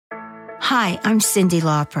Hi, I'm Cyndi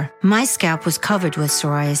Lauper. My scalp was covered with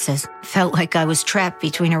psoriasis. Felt like I was trapped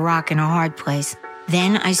between a rock and a hard place.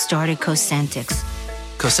 Then I started Cosentyx.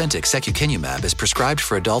 Cosentyx secukinumab is prescribed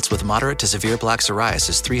for adults with moderate to severe plaque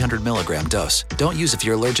psoriasis 300 milligram dose. Don't use if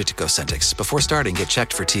you're allergic to Cosentyx. Before starting, get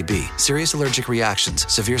checked for TB, serious allergic reactions,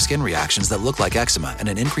 severe skin reactions that look like eczema, and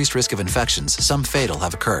an increased risk of infections, some fatal,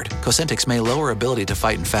 have occurred. Cosentyx may lower ability to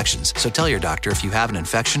fight infections, so tell your doctor if you have an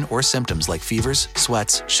infection or symptoms like fevers,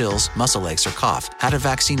 sweats, chills, muscle aches, or cough, had a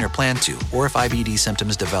vaccine or plan to, or if IBD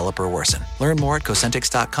symptoms develop or worsen. Learn more at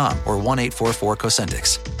Cosentyx.com or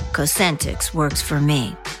 1-844-COSENTYX. Cosentyx works for me.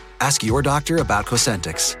 Ask your doctor about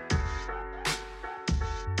Cosentyx.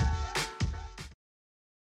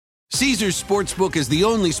 Caesars Sportsbook is the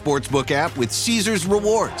only sportsbook app with Caesars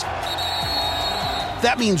Rewards.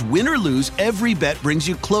 That means win or lose, every bet brings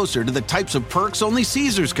you closer to the types of perks only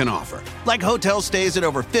Caesars can offer. Like hotel stays at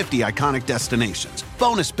over 50 iconic destinations,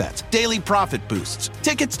 bonus bets, daily profit boosts,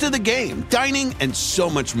 tickets to the game, dining, and so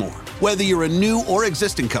much more. Whether you're a new or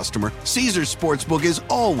existing customer, Caesars Sportsbook is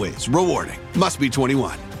always rewarding. Must be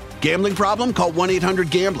 21. Gambling problem? Call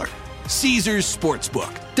 1-800-GAMBLER. Caesars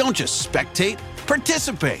Sportsbook. Don't just spectate,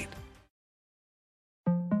 participate.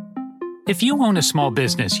 If you own a small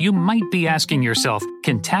business, you might be asking yourself,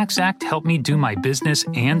 can TaxAct help me do my business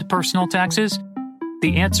and personal taxes?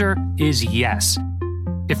 The answer is yes.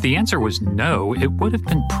 If the answer was no, it would have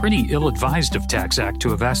been pretty ill-advised of TaxAct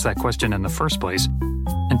to have asked that question in the first place.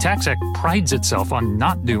 And TaxAct prides itself on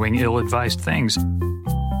not doing ill-advised things.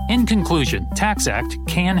 In conclusion, TaxAct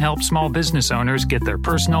can help small business owners get their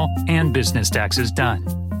personal and business taxes done.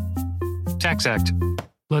 TaxAct,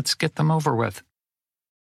 let's get them over with.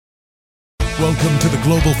 Welcome to the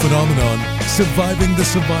global phenomenon, Surviving the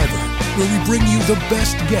Survivor, where we bring you the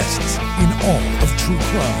best guests in all of true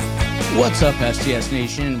crime. What's up, STS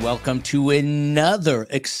Nation? Welcome to another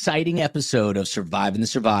exciting episode of Surviving the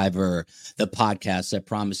Survivor, the podcast that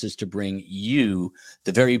promises to bring you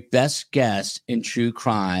the very best guests in true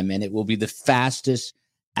crime, and it will be the fastest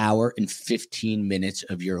hour and 15 minutes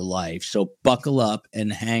of your life. So buckle up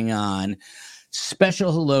and hang on.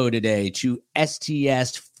 Special hello today to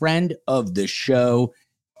STS friend of the show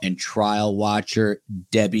and trial watcher,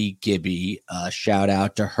 Debbie Gibby. Shout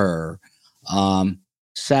out to her.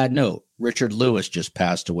 Sad note, Richard Lewis just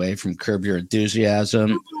passed away from Curb Your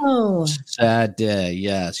Enthusiasm. Oh. Sad day.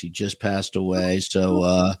 Yes, he just passed away.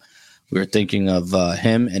 So we were thinking of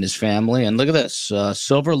him and his family. And look at this.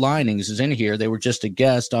 Silver Linings is in here. They were just a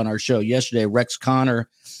guest on our show yesterday. Rex Connor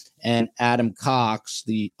and Adam Cox,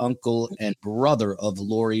 the uncle and brother of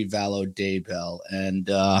Lori Vallow Daybell.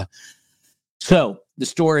 And so the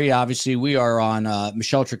story, obviously, we are on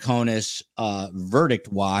Michelle Troconis' verdict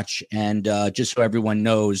watch. And just so everyone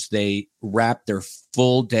knows, they wrapped their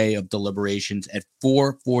full day of deliberations at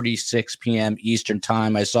 4:46 p.m. Eastern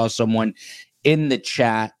time. I saw someone in the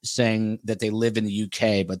chat saying that they live in the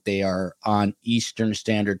UK, but they are on Eastern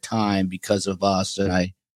Standard Time because of us. And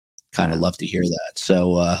I kind of love to hear that.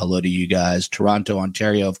 So hello to you guys. Toronto,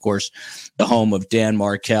 Ontario, of course, the home of Dan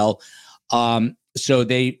Markel. So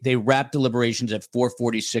they wrap deliberations at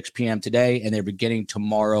 4:46 p.m. today, and they're beginning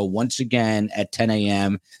tomorrow once again at 10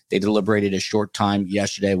 a.m. They deliberated a short time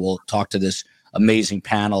yesterday. We'll talk to this amazing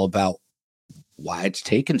panel about why it's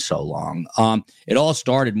taken so long. It all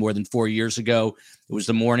started more than 4 years ago. It was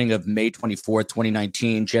the morning of May 24th,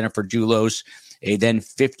 2019. Jennifer Dulos, a then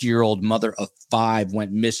 50-year-old mother of 5,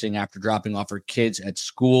 went missing after dropping off her kids at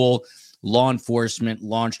school. Law enforcement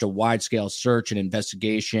launched a wide-scale search and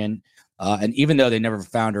investigation. And even though they never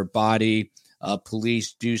found her body,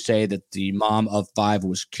 police do say that the mom of 5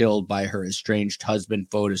 was killed by her estranged husband,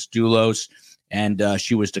 Fotis Dulos, and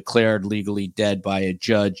she was declared legally dead by a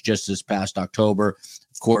judge just this past October.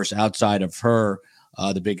 Of course, outside of her,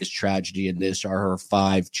 the biggest tragedy in this are her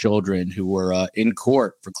 5 children who were in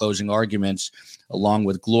court for closing arguments, along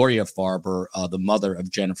with Gloria Farber, the mother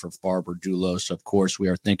of Jennifer Farber Dulos. Of course, we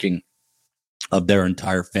are thinking of their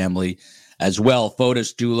entire family as well.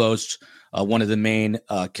 Fotis Dulos, one of the main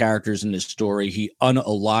characters in this story, he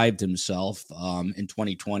unalived himself in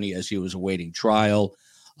 2020 as he was awaiting trial.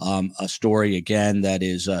 A story, again, that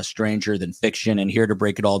is stranger than fiction. And here to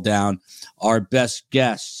break it all down, our best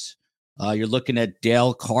guests. You're looking at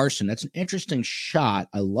Dale Carson. That's an interesting shot.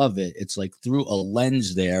 I love it. It's like through a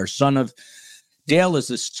lens there. Dale is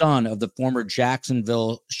the son of the former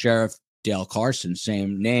Jacksonville Sheriff Dale Carson,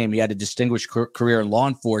 same name. He had a distinguished career in law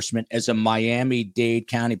enforcement as a Miami-Dade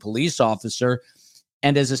County police officer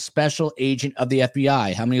and as a special agent of the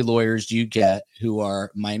FBI. How many lawyers do you get who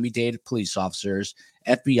are Miami-Dade police officers,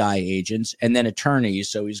 FBI agents, and then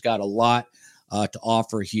attorneys? So he's got a lot to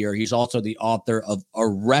offer here. He's also the author of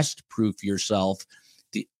Arrest Proof Yourself.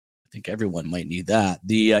 I think everyone might need that.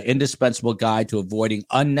 The indispensable guide to avoiding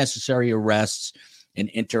unnecessary arrests and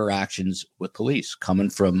interactions with police, coming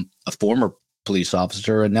from a former police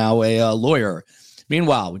officer and now a lawyer.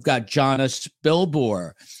 Meanwhile, we've got Jonna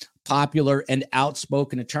Spilbor, popular and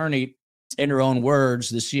outspoken attorney. In her own words,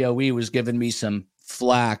 the COE was giving me some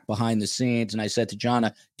flack behind the scenes. And I said to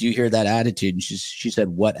Jonna, do you hear that attitude? And she said,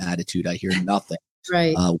 what attitude? I hear nothing.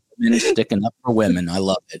 Right. Women sticking up for women. I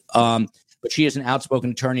love it. But she is an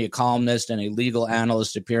outspoken attorney, a columnist, and a legal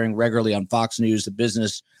analyst appearing regularly on Fox News,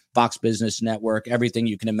 Fox Business Network, everything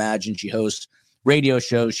you can imagine. She hosts radio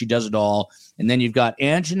shows. She does it all. And then you've got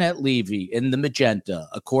Anjanette Levy in the Magenta,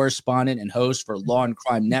 a correspondent and host for Law and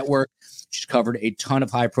Crime Network. She's covered a ton of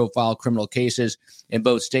high-profile criminal cases in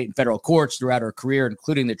both state and federal courts throughout her career,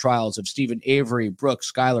 including the trials of Stephen Avery, Brooke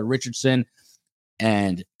Schuyler Richardson,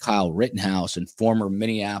 and Kyle Rittenhouse, and former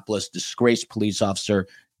Minneapolis disgraced police officer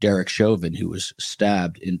Derek Chauvin, who was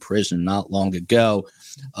stabbed in prison not long ago.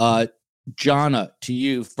 Jonna, to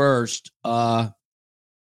you first.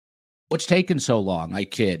 What's taken so long? I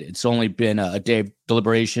kid. It's only been a day of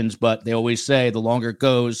deliberations, but they always say the longer it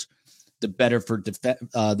goes, the better for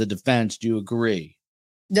the defense. Do you agree?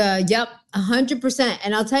 Yep, 100%.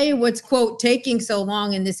 And I'll tell you what's, quote, taking so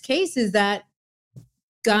long in this case is that,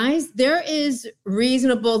 guys, there is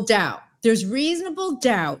reasonable doubt. There's reasonable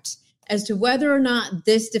doubt as to whether or not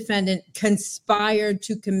this defendant conspired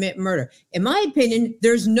to commit murder. In my opinion,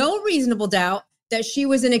 there's no reasonable doubt that she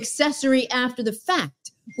was an accessory after the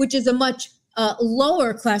fact, which is a much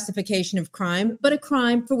lower classification of crime, but a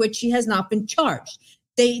crime for which she has not been charged.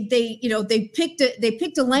 They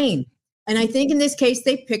picked a lane. And I think in this case,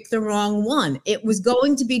 they picked the wrong one. It was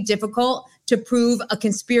going to be difficult to prove a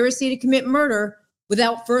conspiracy to commit murder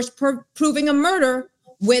without first proving a murder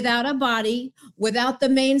without a body, without the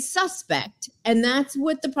main suspect. And that's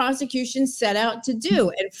what the prosecution set out to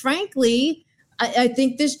do. And frankly, I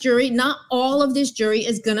think this jury, not all of this jury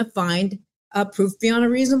is going to find proof beyond a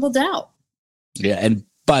reasonable doubt. Yeah. And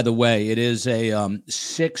by the way, it is a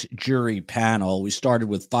 6-jury panel. We started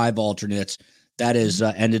with 5 alternates. That is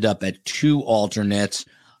ended up at 2 alternates.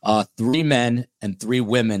 3 men and 3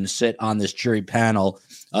 women sit on this jury panel.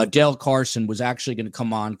 Dale Carson was actually going to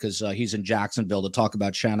come on because he's in Jacksonville to talk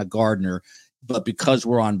about Shanna Gardner. But because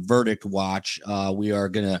we're on verdict watch, we are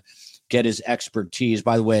going to get his expertise.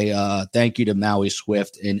 By the way, thank you to Maui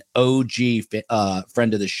Swift, an OG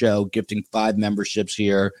friend of the show, gifting 5 memberships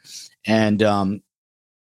here. And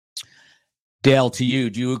Dale, to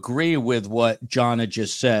you, do you agree with what Jonna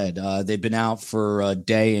just said? They've been out for a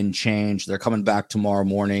day and change. They're coming back tomorrow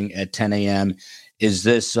morning at 10 a.m. Is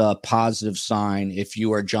this a positive sign if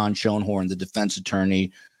you are John Schoenhorn, the defense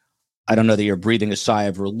attorney? I don't know that you're breathing a sigh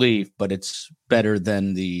of relief, but it's better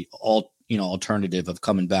than the alternative of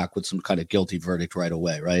coming back with some kind of guilty verdict right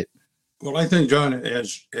away, right? Well, I think John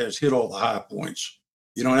has hit all the high points.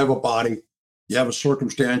 You don't have a body. You have a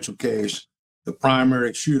circumstantial case. The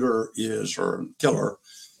primary shooter or killer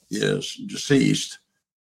is deceased.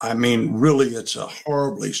 I mean, really, it's a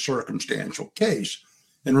horribly circumstantial case.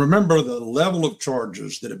 And remember, the level of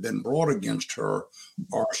charges that have been brought against her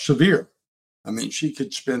are severe. I mean, she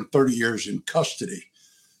could spend 30 years in custody.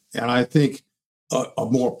 And I think a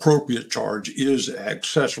more appropriate charge is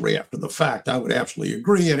accessory after the fact. I would absolutely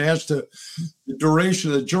agree. And as to the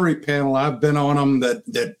duration of the jury panel, I've been on them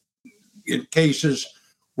that in cases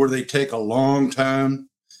where they take a long time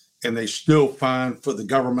and they still find for the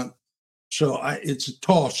government. So it's a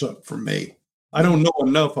toss-up for me. I don't know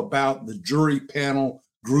enough about the jury panel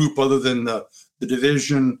group other than the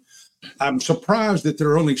division. I'm surprised that there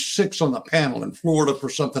are only 6 on the panel. In Florida, for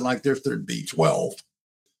something like this, there'd be 12.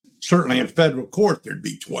 Certainly in federal court, there'd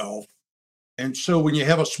be 12. And so when you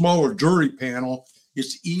have a smaller jury panel,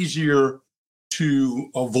 it's easier to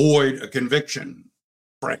avoid a conviction,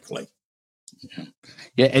 frankly.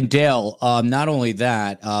 Yeah, and Dale, not only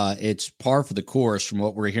that, it's par for the course from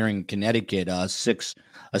what we're hearing in Connecticut, a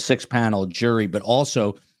 6-panel jury, but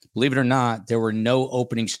also, believe it or not, there were no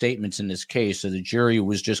opening statements in this case. So the jury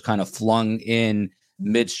was just kind of flung in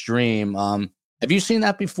midstream. Have you seen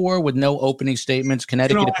that before with no opening statements?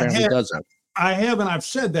 Connecticut apparently doesn't. I haven't. I've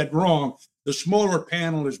said that wrong. The smaller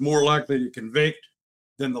panel is more likely to convict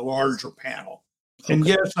than the larger panel. Okay. And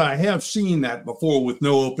yes, I have seen that before with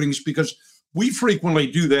no openings because we frequently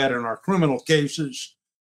do that in our criminal cases.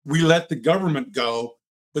 We let the government go,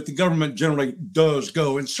 but the government generally does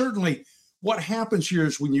go. And certainly what happens here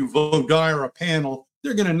is when you voir dire a panel,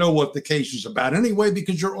 they're going to know what the case is about anyway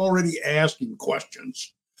because you're already asking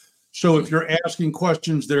questions. So if you're asking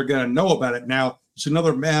questions, they're going to know about it. Now, it's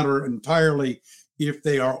another matter entirely if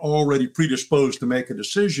they are already predisposed to make a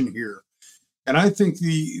decision here. And I think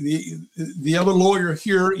the other lawyer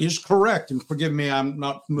here is correct. And forgive me, I'm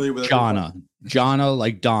not familiar with it. Jonna,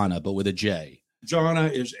 like Donna, but with a J.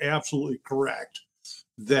 Jonna is absolutely correct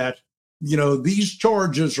that, these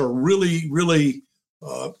charges are really, really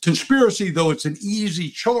conspiracy, though it's an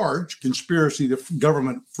easy charge. Conspiracy, the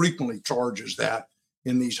government frequently charges that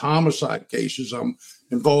in these homicide cases. I'm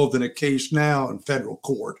involved in a case now in federal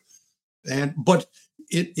court. But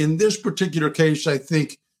in this particular case, I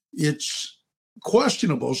think it's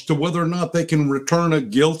questionable as to whether or not they can return a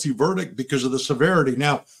guilty verdict because of the severity.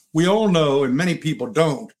 Now, we all know, and many people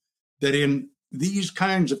don't, that in these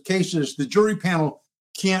kinds of cases, the jury panel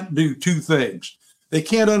can't do two things. They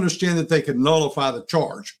can't understand that they can nullify the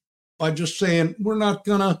charge by just saying, we're not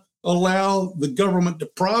going to allow the government to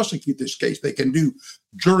prosecute this case. They can do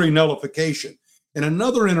jury nullification. And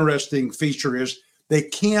another interesting feature is they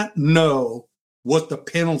can't know what the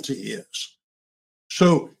penalty is.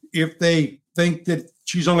 So if they think that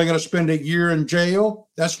she's only going to spend a year in jail,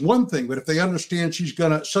 that's one thing. But if they understand she's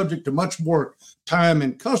going to subject to much more time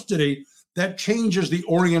in custody, that changes the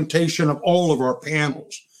orientation of all of our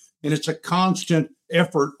panels. And it's a constant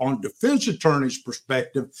effort on defense attorneys'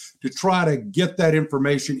 perspective to try to get that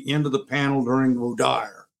information into the panel during voir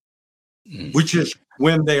dire, which is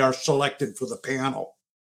when they are selected for the panel.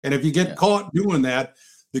 And if you get caught doing that,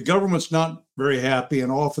 the government's not very happy,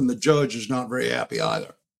 and often the judge is not very happy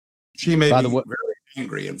either. She may be very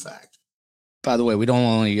angry, in fact. By the way, we don't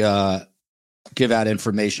only give out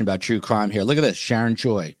information about true crime here. Look at this. Sharon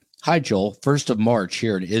Joy. Hi, Joel. 1st of March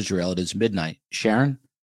here in Israel. It is midnight. Sharon,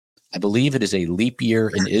 I believe it is a leap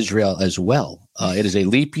year in Israel as well. It is a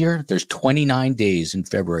leap year. There's 29 days in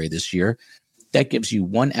February this year. That gives you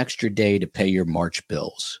one extra day to pay your March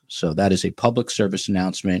bills. So that is a public service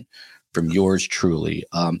announcement from yours truly.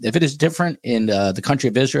 If it is different in the country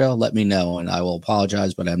of Israel, let me know, and I will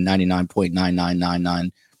apologize, but I'm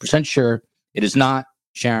 99.9999% sure it is not.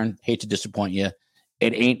 Sharon, hate to disappoint you.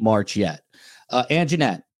 It ain't March yet. And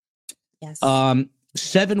Jeanette. Yes.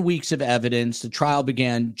 7 weeks of evidence. The trial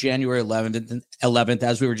began January 11th,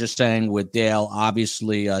 as we were just saying with Dale.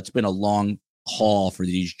 Obviously, it's been a long haul for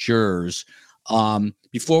these jurors.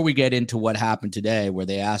 Before we get into what happened today, where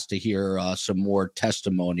they asked to hear some more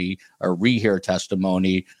testimony or rehear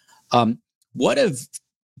testimony, what have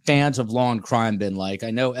fans of Law and Crime been like?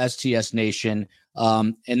 I know STS Nation,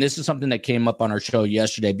 and this is something that came up on our show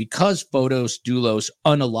yesterday, because Fotis Dulos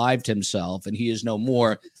unalived himself and he is no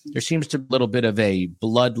more. There seems to be a little bit of a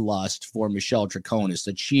bloodlust for Michelle Draconis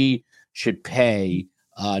that she should pay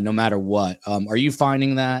no matter what. Are you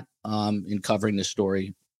finding that in covering this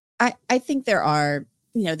story? I think there are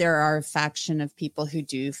a faction of people who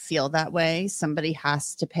do feel that way. Somebody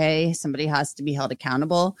has to pay, somebody has to be held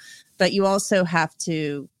accountable, but you also have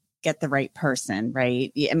to get the right person,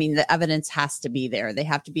 right? I mean, the evidence has to be there. They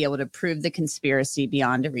have to be able to prove the conspiracy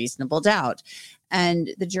beyond a reasonable doubt.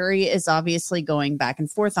 And the jury is obviously going back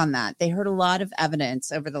and forth on that. They heard a lot of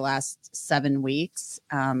evidence over the last 7 weeks,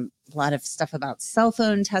 a lot of stuff about cell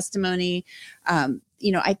phone testimony.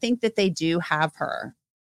 I think that they do have her.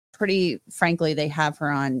 Pretty frankly, they have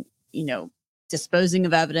her on, disposing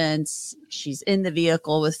of evidence. She's in the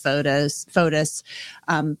vehicle with Fotis.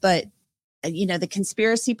 But, the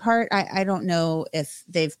conspiracy part, I don't know if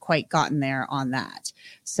they've quite gotten there on that.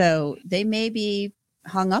 So they may be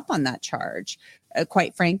hung up on that charge,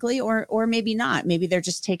 quite frankly, or maybe not. Maybe they're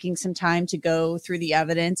just taking some time to go through the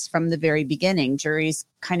evidence from the very beginning. Juries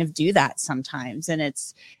kind of do that sometimes, and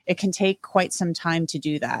it can take quite some time to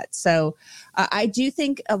do that. So I do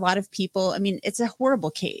think a lot of people, it's a horrible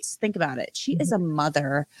case. Think about it. She is a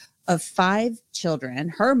mother of 5 children.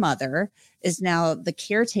 Her mother is now the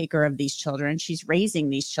caretaker of these children. She's raising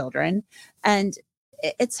these children, and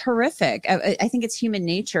it's horrific. I think it's human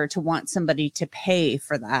nature to want somebody to pay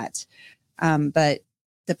for that. But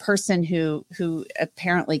the person who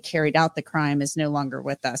apparently carried out the crime is no longer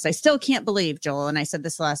with us. I still can't believe, Joel, and I said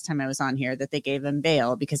this last time I was on here, that they gave him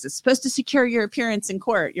bail because it's supposed to secure your appearance in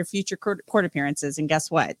court, your future court appearances. And guess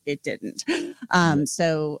what? It didn't.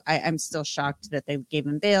 So I'm still shocked that they gave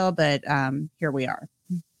him bail, but here we are.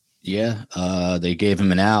 Yeah, they gave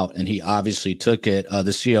him an out, and he obviously took it.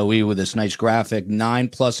 The COE with this nice graphic,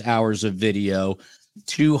 9+ hours of video,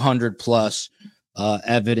 200+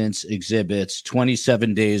 evidence exhibits,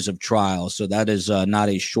 27 days of trial. So that is not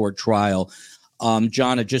a short trial.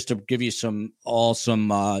 Jonna, just to give you some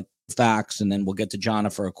awesome facts, and then we'll get to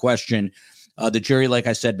Jonna for a question. The jury, like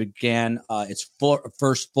I said, began its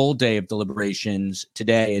first full day of deliberations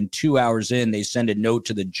today. And 2 hours in, they send a note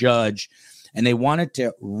to the judge, and they wanted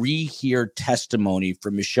to rehear testimony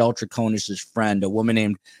from Michelle Troconis's friend, a woman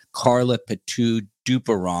named Carla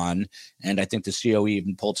Petu-Duperon. And I think the COE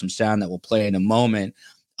even pulled some sound that we'll play in a moment.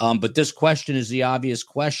 But this question is the obvious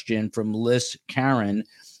question from Liz Karen.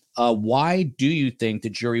 Why do you think the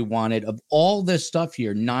jury wanted, of all this stuff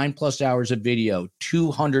here, 9+ hours of video,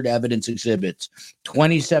 200 evidence exhibits,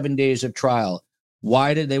 27 days of trial,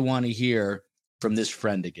 why did they want to hear from this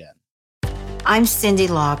friend again? I'm Cindy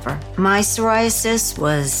Lauper. My psoriasis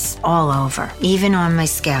was all over, even on my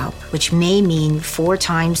scalp, which may mean 4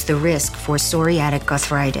 times the risk for psoriatic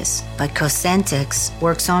arthritis. But Cosentyx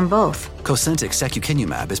works on both. Cosentyx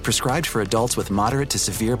secukinumab is prescribed for adults with moderate to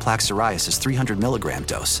severe plaque psoriasis 300 milligram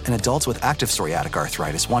dose and adults with active psoriatic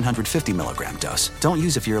arthritis 150 milligram dose. Don't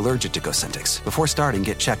use if you're allergic to Cosentyx. Before starting,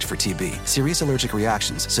 get checked for TB, serious allergic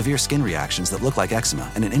reactions, severe skin reactions that look like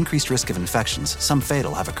eczema, and an increased risk of infections, some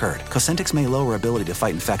fatal, have occurred. Cosentyx may lower ability to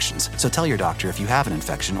fight infections, so tell your doctor if you have an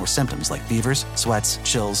infection or symptoms like fevers, sweats,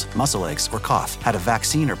 chills, muscle aches, or cough, had a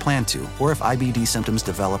vaccine or plan to, or if IBD symptoms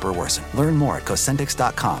develop or worsen. Learn more at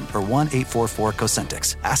Cosentyx.com or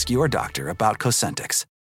 1-844-COSENTYX. Ask your doctor about Cosentyx.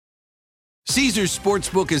 Caesars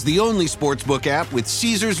Sportsbook is the only sportsbook app with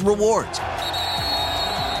Caesars Rewards.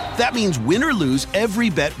 That means win or lose, every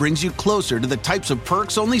bet brings you closer to the types of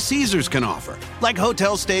perks only Caesars can offer. Like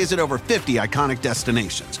hotel stays at over 50 iconic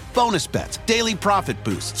destinations, bonus bets, daily profit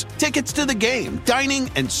boosts, tickets to the game,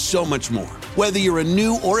 dining, and so much more. Whether you're a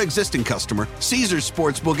new or existing customer, Caesars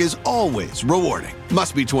Sportsbook is always rewarding.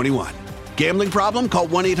 Must be 21. Gambling problem? Call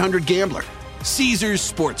 1-800-GAMBLER.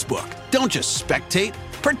 Caesars Sportsbook. Don't just spectate,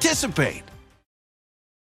 participate.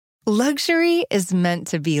 Luxury is meant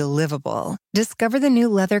to be livable. Discover the new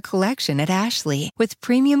leather collection at Ashley with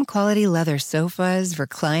premium quality leather sofas,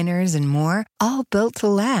 recliners, and more, all built to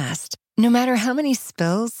last. No matter how many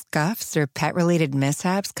spills, scuffs, or pet-related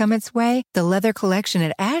mishaps come its way, the leather collection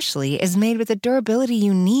at Ashley is made with the durability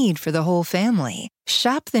you need for the whole family.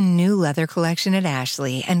 Shop the new leather collection at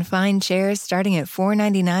Ashley and find chairs starting at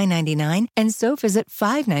 $499.99 and sofas at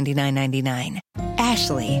 $599.99.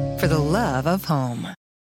 Ashley, for the love of home.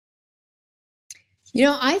 You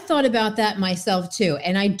know, I thought about that myself too.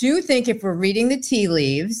 And I do think if we're reading the tea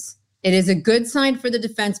leaves, it is a good sign for the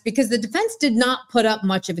defense because the defense did not put up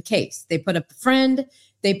much of a case. They put up a friend,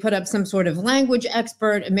 they put up some sort of language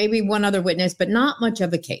expert, and maybe one other witness, but not much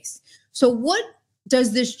of a case. So what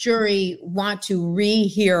does this jury want to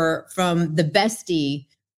rehear from the bestie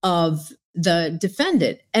of the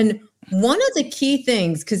defendant? And one of the key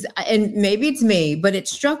things, and maybe it's me, but it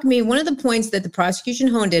struck me, one of the points that the prosecution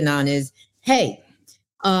honed in on is, hey,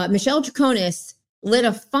 Michelle Troconis lit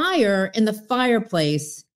a fire in the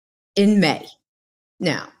fireplace in May.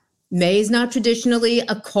 Now, May is not traditionally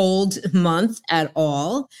a cold month at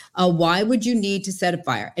all. Why would you need to set a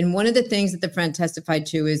fire? And one of the things that the friend testified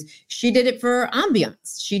to is she did it for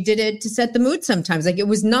ambiance. She did it to set the mood sometimes. Like, it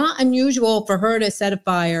was not unusual for her to set a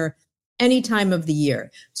fire any time of the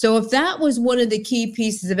year. So if that was one of the key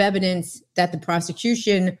pieces of evidence that the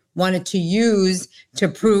prosecution wanted to use to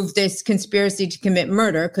prove this conspiracy to commit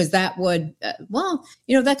murder, because that would,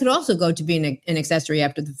 that could also go to being an accessory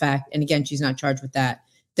after the fact. And again, she's not charged with that.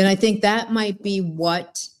 Then I think that might be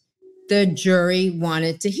what the jury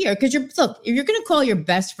wanted to hear. Because if you're going to call your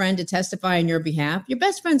best friend to testify on your behalf, your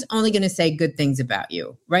best friend's only going to say good things about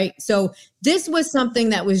you, right? So this was something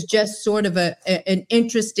that was just sort of an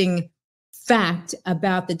interesting fact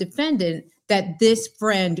about the defendant that this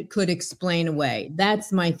friend could explain away.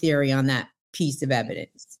 That's my theory on that piece of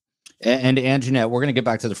evidence. And Anjanette, we're going to get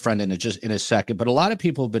back to the friend in a second, but a lot of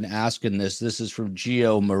people have been asking this. This is from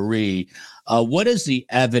Gio Marie. What is the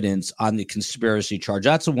evidence on the conspiracy charge?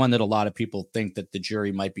 That's the one that a lot of people think that the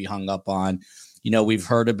jury might be hung up on. You know, we've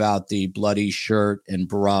heard about the bloody shirt and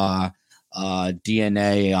bra,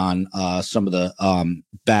 DNA on some of the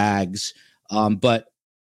bags. But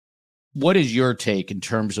what is your take in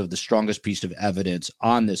terms of the strongest piece of evidence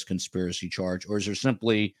on this conspiracy charge? Or is there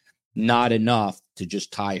simply not enough to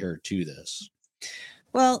just tie her to this?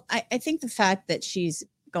 Well, I think the fact that she's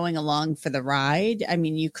going along for the ride, I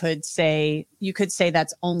mean, you could say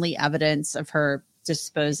that's only evidence of her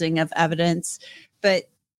disposing of evidence, but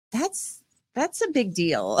that's a big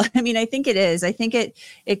deal. I mean, I think it is. I think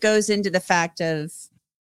it goes into the fact of,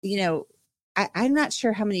 you know, I'm not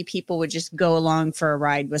sure how many people would just go along for a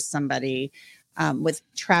ride with somebody with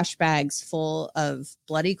trash bags full of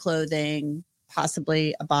bloody clothing,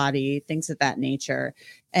 possibly a body, things of that nature,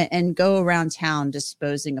 and go around town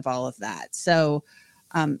disposing of all of that. So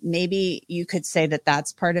Maybe you could say that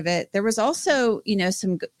that's part of it. There was also,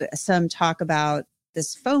 some talk about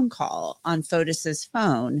this phone call on Fotis's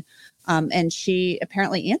phone, and she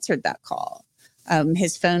apparently answered that call.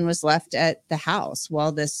 His phone was left at the house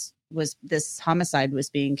while this homicide was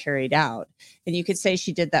being carried out. And you could say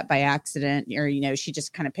she did that by accident, or, she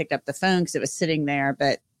just kind of picked up the phone because it was sitting there.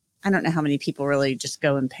 But I don't know how many people really just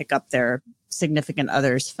go and pick up their significant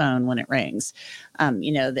other's phone when it rings.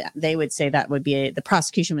 They would say that would be the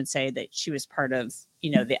prosecution would say that she was part of,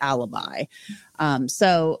 the alibi.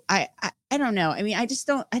 So I don't know. I mean, I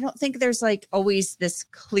don't think there's like always this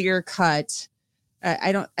clear cut.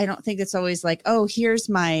 I don't think it's always like, oh, here's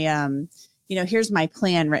my, here's my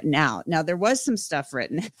plan written out. Now, there was some stuff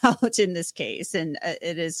written out in this case, and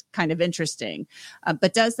it is kind of interesting.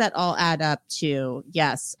 But does that all add up to,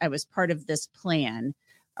 yes, I was part of this plan,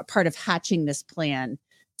 a part of hatching this plan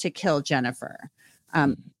to kill Jennifer?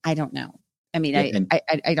 I don't know. I mean,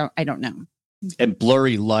 I don't know. And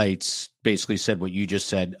Blurry Lights basically said what you just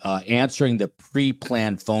said, answering the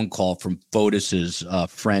pre-planned phone call from Fotis's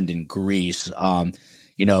friend in Greece.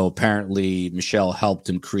 Apparently Michelle helped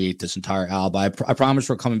him create this entire alibi. I promise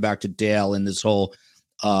we're coming back to Dale in this whole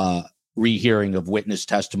rehearing of witness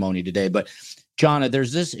testimony today. But, Jonna,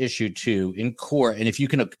 there's this issue, too, in court. And if you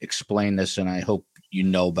can explain this, and I hope you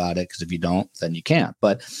know about it, because if you don't, then you can't.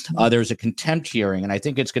 But there's a contempt hearing, and I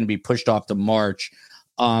think it's going to be pushed off to March.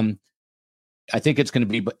 I think it's going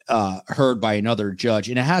to be heard by another judge.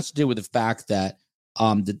 And it has to do with the fact that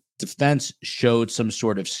the defense showed some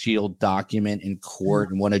sort of sealed document in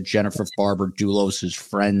court, and one of Jennifer Barber-Dulos's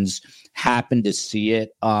friends happened to see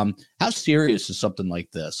it. How serious is something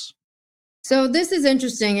like this? So this is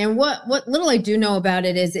interesting. And what little I do know about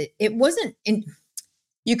it is it wasn't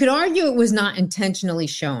you could argue it was not intentionally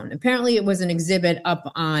shown. Apparently it was an exhibit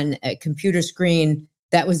up on a computer screen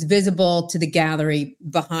that was visible to the gallery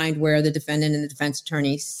behind where the defendant and the defense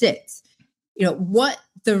attorney sits. What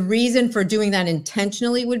the reason for doing that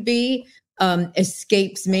intentionally would be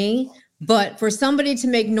escapes me. But for somebody to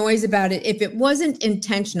make noise about it, if it wasn't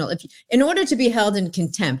intentional, in order to be held in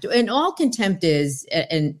contempt, and all contempt is,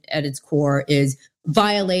 and at its core, is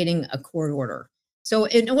violating a court order. So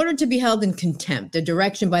in order to be held in contempt, a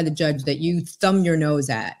direction by the judge that you thumb your nose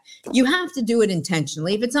at, you have to do it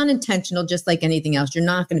intentionally. If it's unintentional, just like anything else, you're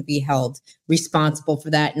not going to be held responsible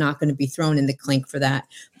for that, not going to be thrown in the clink for that.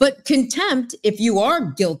 But contempt, if you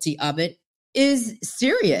are guilty of it, is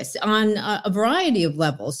serious on a variety of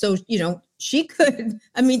levels. So, she could,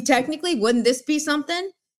 technically, wouldn't this be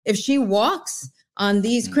something? If she walks on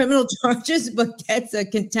these criminal charges, but gets a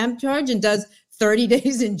contempt charge and does 30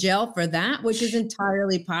 days in jail for that, which is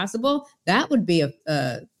entirely possible, that would be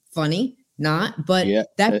a funny, not, but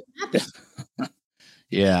that happens.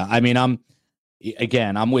 Yeah.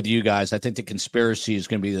 I'm with you guys. I think the conspiracy is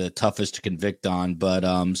going to be the toughest to convict on, but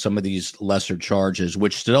some of these lesser charges,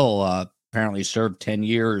 which still apparently served 10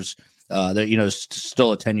 years,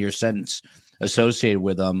 still a 10-year sentence associated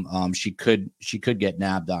with them. She could get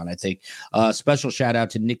nabbed on, I think. Special shout out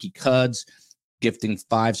to Nikki Cuds, gifting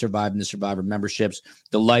 5 Surviving the Survivor memberships.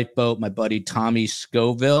 The Lifeboat, my buddy Tommy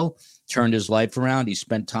Scoville turned his life around. He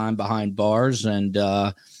spent time behind bars and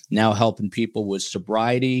now helping people with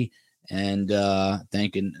sobriety, and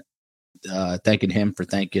thanking him for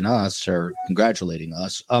thanking us or congratulating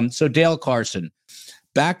us. So Dale Carson,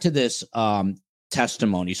 back to this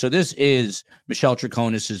testimony. So this is Michelle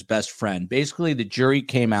Troconis's best friend. Basically, the jury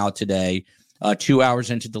came out today, 2 hours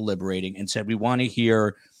into deliberating, and said, we want to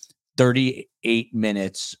hear 38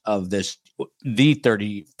 minutes of this,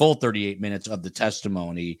 full 38 minutes of the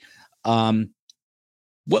testimony.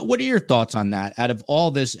 What are your thoughts on that? Out of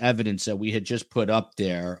all this evidence that we had just put up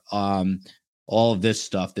there, all of this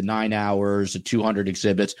stuff, the 9 hours, the 200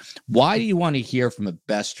 exhibits, why do you want to hear from a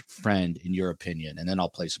best friend, in your opinion? And then I'll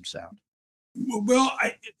play some sound. Well,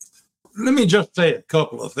 let me just say a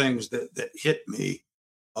couple of things that hit me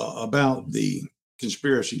about the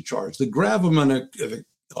conspiracy charge. The gravamen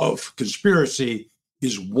of conspiracy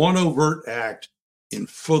is one overt act in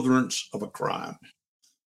furtherance of a crime.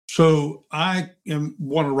 So I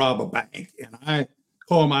want to rob a bank, and I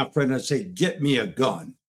call my friend and say, get me a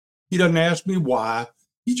gun. He doesn't ask me why.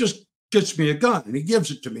 He just gets me a gun, and he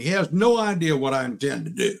gives it to me. He has no idea what I intend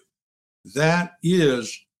to do. That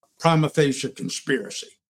is prima facie conspiracy,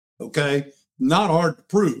 okay? Not hard to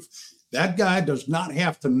prove. That guy does not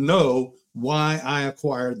have to know why I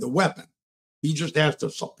acquired the weapon. He just has to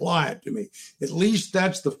supply it to me. At least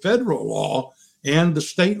that's the federal law and the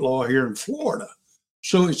state law here in Florida.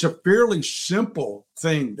 So it's a fairly simple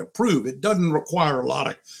thing to prove. It doesn't require a lot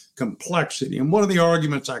of complexity. And one of the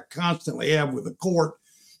arguments I constantly have with the court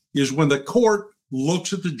is when the court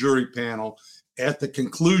looks at the jury panel at the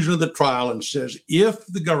conclusion of the trial and says, if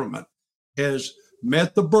the government has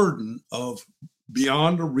met the burden of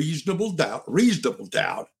beyond a reasonable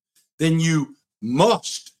doubt, then you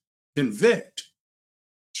must convict.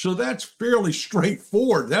 So that's fairly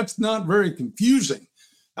straightforward. That's not very confusing.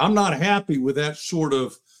 I'm not happy with that sort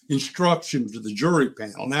of instruction to the jury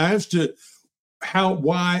panel. Now, as to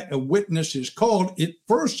why a witness is called, it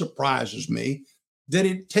first surprises me that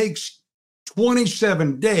it takes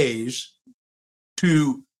 27 days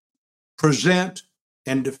to present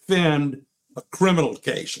and defend a criminal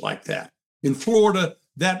case like that. In Florida,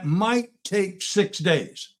 that might take 6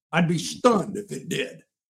 days. I'd be stunned if it did.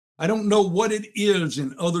 I don't know what it is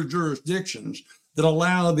in other jurisdictions that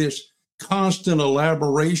allow this constant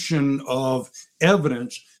elaboration of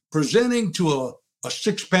evidence, presenting to a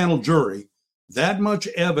 6-panel jury that much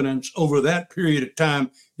evidence over that period of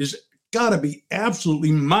time is got to be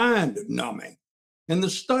absolutely mind-numbing. And the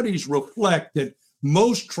studies reflect that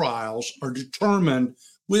most trials are determined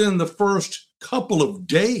within the first couple of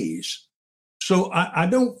days. So I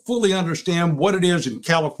don't fully understand what it is in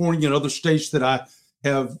California and other states that I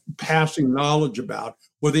have passing knowledge about,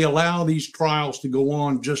 where they allow these trials to go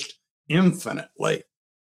on just infinitely.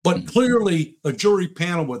 But clearly, a jury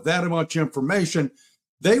panel with that much information,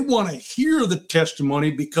 they want to hear the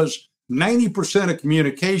testimony because 90% of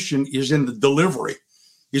communication is in the delivery.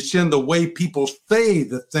 It's in the way people say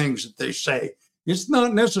the things that they say. It's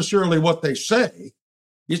not necessarily what they say.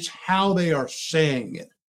 It's how they are saying it.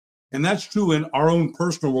 And that's true in our own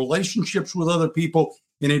personal relationships with other people.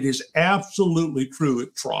 And it is absolutely true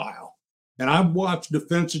at trial. And I've watched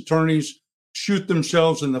defense attorneys shoot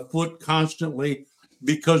themselves in the foot constantly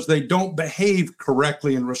because they don't behave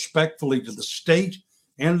correctly and respectfully to the state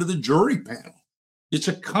and to the jury panel. It's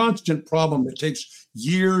a constant problem that takes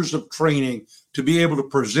years of training to be able to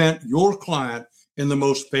present your client in the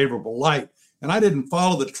most favorable light. And I didn't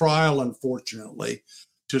follow the trial, unfortunately,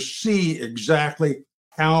 to see exactly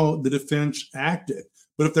how the defense acted.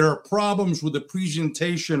 But if there are problems with the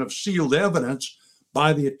presentation of sealed evidence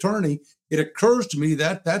by the attorney, it occurs to me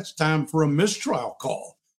that that's time for a mistrial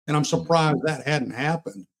call. And I'm surprised that hadn't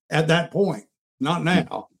happened at that point. Not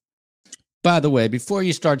now. By the way, before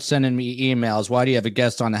you start sending me emails, why do you have a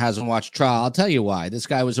guest on that hasn't watched trial? I'll tell you why. This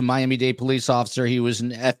guy was a Miami-Dade police officer. He was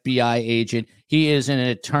an FBI agent. He is an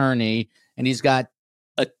attorney, and he's got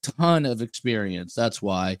a ton of experience. That's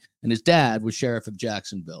why. And his dad was sheriff of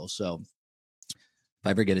Jacksonville. So if I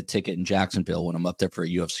ever get a ticket in Jacksonville when I'm up there for a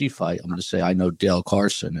UFC fight, I'm going to say I know Dale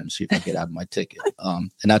Carson and see if I get out of my ticket.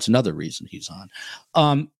 And that's another reason he's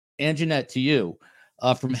on. Anjanette, to you,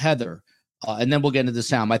 from Heather. And then we'll get into the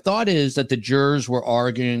sound. My thought is that the jurors were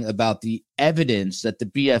arguing about the evidence that the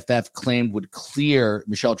BFF claimed would clear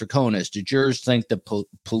Michelle Troconis. The jurors think the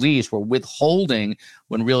police were withholding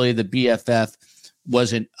when really the BFF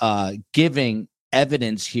wasn't giving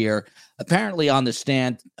evidence here. Apparently on the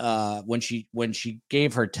stand, when she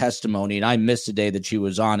gave her testimony, and I missed the day that she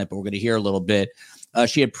was on it, but we're going to hear a little bit.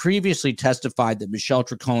 She had previously testified that Michelle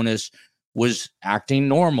Troconis was acting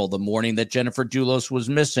normal the morning that Jennifer Dulos was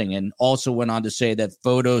missing, and also went on to say that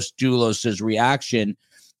Fotis Dulos' reaction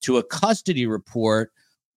to a custody report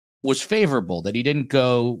was favorable, that he didn't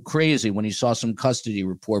go crazy when he saw some custody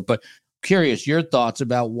report. But curious, your thoughts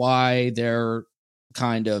about why they're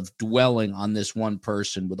kind of dwelling on this one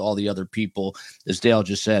person with all the other people. As Dale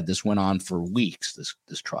just said, this went on for weeks,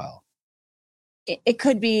 this trial. It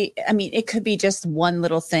could be, I mean, it could be just one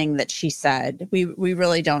little thing that she said. We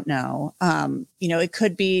really don't know. It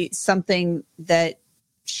could be something that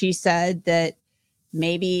she said that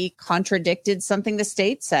maybe contradicted something the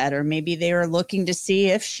state said, or maybe they were looking to see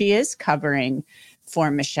if she is covering for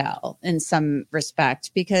Michelle in some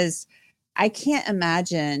respect, because I can't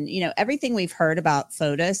imagine, everything we've heard about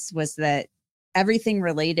Fotis was that everything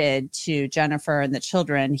related to Jennifer and the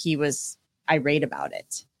children, he was irate about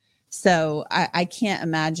it. So I can't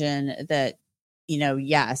imagine that,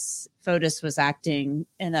 yes, Fotis was acting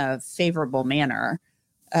in a favorable manner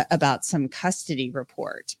about some custody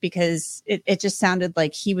report, because it just sounded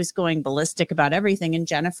like he was going ballistic about everything and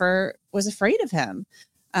Jennifer was afraid of him.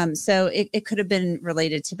 So it could have been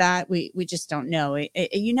related to that. We just don't know.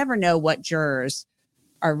 You never know what jurors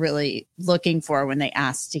are really looking for when they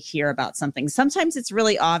ask to hear about something. Sometimes it's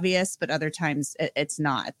really obvious, but other times it's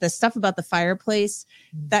not. The stuff about the fireplace,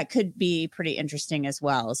 that could be pretty interesting as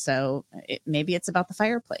well. So maybe it's about the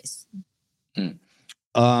fireplace.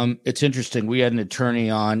 It's interesting. We had an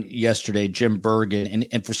attorney on yesterday, Jim Bergen,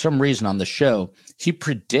 and for some reason on the show, he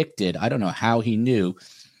predicted, I don't know how he knew,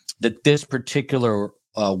 that this particular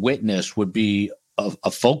witness would be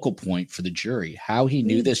a focal point for the jury. How he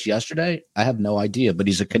knew this yesterday, I have no idea. But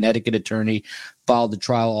he's a Connecticut attorney, followed the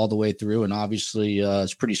trial all the way through, and obviously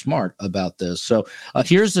is pretty smart about this. So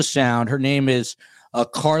here's the sound. Her name is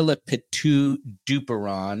Carla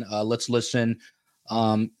Pitou-Duperon. Let's listen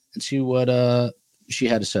and see what she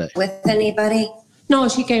had to say. With anybody? No,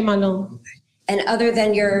 she came alone. And other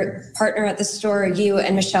than your partner at the store, you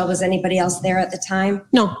and Michelle, was anybody else there at the time?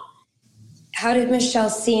 No. How did Michelle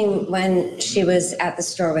seem when she was at the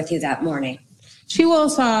store with you that morning? She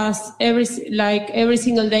was every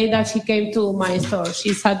single day that she came to my store.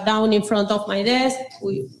 She sat down in front of my desk.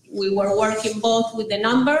 We were working both with the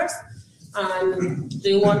numbers. Do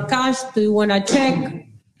you want cash? Do you want a check?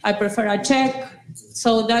 I prefer a check.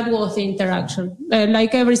 So that was the interaction.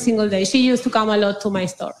 Like every single day. She used to come a lot to my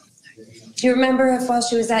store. Do you remember if while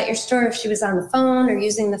she was at your store, if she was on the phone or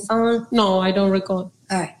using the phone? No, I don't recall.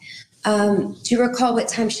 All right. Do you recall what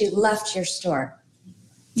time she left your store?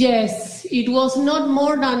 Yes, it was not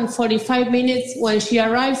more than 45 minutes when she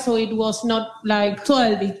arrived, so it was not like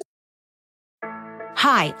 12.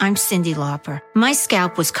 Hi, I'm Cyndi Lauper. My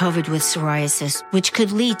scalp was covered with psoriasis, which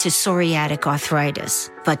could lead to psoriatic arthritis,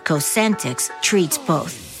 but Cosentyx treats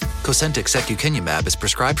both. Cosentyx secukinumab is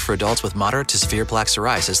prescribed for adults with moderate to severe plaque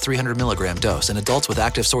psoriasis 300 milligram dose and adults with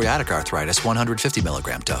active psoriatic arthritis 150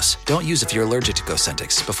 milligram dose. Don't use if you're allergic to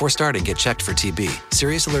Cosentyx. Before starting, get checked for TB.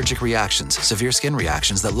 Serious allergic reactions, severe skin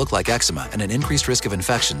reactions that look like eczema, and an increased risk of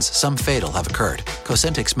infections, some fatal, have occurred.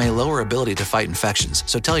 Cosentyx may lower ability to fight infections,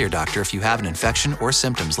 so tell your doctor if you have an infection or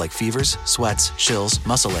symptoms like fevers, sweats, chills,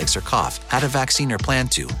 muscle aches, or cough, had a vaccine or plan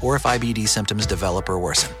to, or if IBD symptoms develop or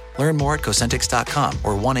worsen. Learn more at Cosentyx.com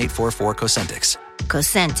or 1-844-COSENTYX.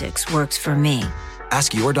 Cosentyx works for me.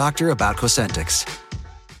 Ask your doctor about Cosentyx.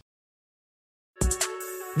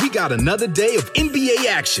 We got another day of NBA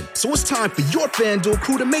action, so it's time for your FanDuel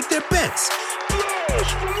crew to make their bets.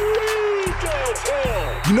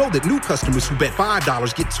 You know that new customers who bet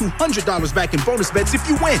 $5 get $200 back in bonus bets if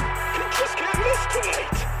you win.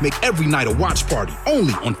 Make every night a watch party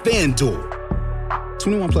only on FanDuel.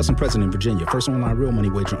 21 plus and present in Virginia. First online real money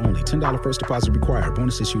wager only. $10 first deposit required.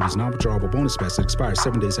 Bonus issued is non-withdrawable bonus bets that expires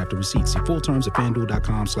 7 days after receipt. See full terms at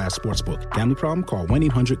FanDuel.com/sportsbook. Gambling problem? Call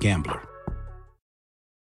 1-800-GAMBLER.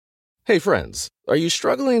 Hey friends, are you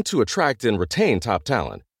struggling to attract and retain top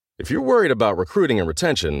talent? If you're worried about recruiting and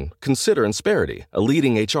retention, consider Insperity, a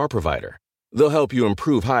leading HR provider. They'll help you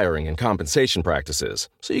improve hiring and compensation practices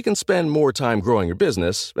so you can spend more time growing your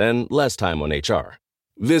business and less time on HR.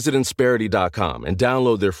 Visit Insperity.com and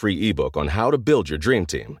download their free ebook on how to build your dream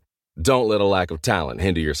team. Don't let a lack of talent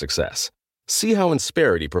hinder your success. See how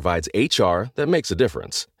Insperity provides HR that makes a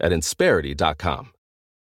difference at Insperity.com.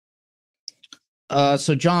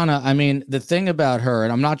 So, Jonna, I mean, the thing about her,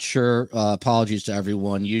 and I'm not sure, apologies to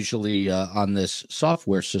everyone, usually on this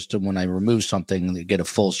software system, when I remove something, they get a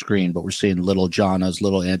full screen, but we're seeing little Jonnas,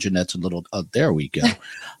 little Anjanets, and little, there we go.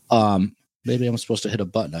 Maybe I'm supposed to hit a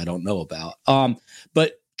button I don't know about.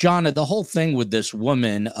 But Jonna, the whole thing with this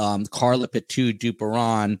woman, Carla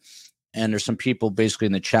Pitou-Duperon, and there's some people basically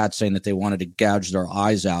in the chat saying that they wanted to gouge their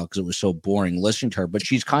eyes out because it was so boring listening to her. But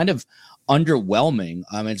she's kind of underwhelming.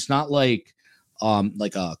 I mean, it's not like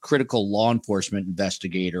a critical law enforcement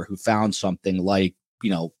investigator who found something like,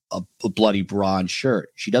 a bloody bronze shirt.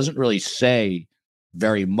 She doesn't really say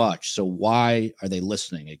very much. So why are they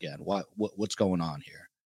listening again? What's going on here?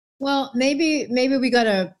 Well, maybe we got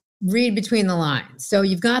to read between the lines. So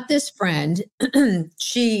you've got this friend.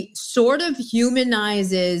 She sort of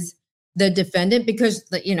humanizes the defendant because,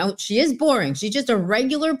 she is boring. She's just a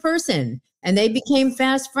regular person. And they became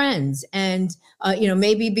fast friends. And,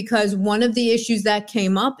 maybe because one of the issues that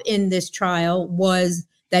came up in this trial was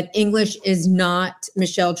that English is not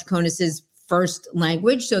Michelle Troconis's first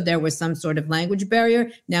language. So there was some sort of language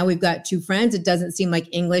barrier. Now we've got two friends. It doesn't seem like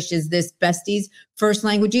English is this bestie's first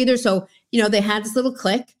language either. So, they had this little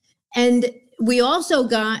click. And we also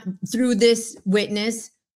got, through this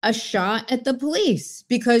witness, a shot at the police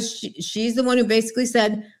because she's the one who basically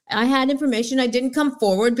said, I had information. I didn't come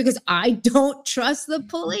forward because I don't trust the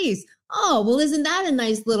police. Oh, well, isn't that a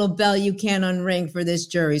nice little bell you can unring for this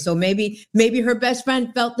jury? So maybe her best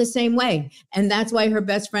friend felt the same way. And that's why her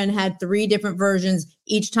best friend had 3 different versions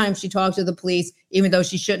each time she talked to the police, even though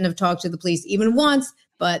she shouldn't have talked to the police even once.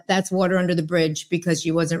 But that's water under the bridge because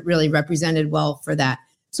she wasn't really represented well for that.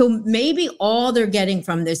 So maybe all they're getting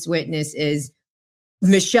from this witness is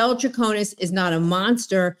Michelle Troconis is not a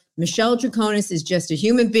monster. Michelle Troconis is just a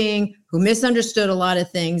human being who misunderstood a lot of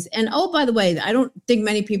things. And oh, by the way, I don't think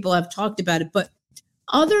many people have talked about it, but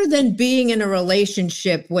other than being in a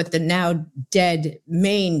relationship with the now dead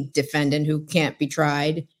main defendant who can't be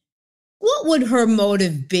tried, What would her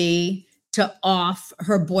motive be to off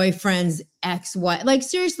her boyfriend's ex-wife? Like,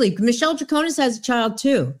 seriously, Michelle Draconis has a child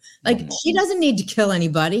too. Like, she doesn't need to kill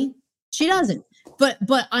anybody. She doesn't. But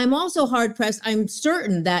I'm also hard pressed. I'm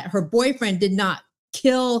certain that her boyfriend did not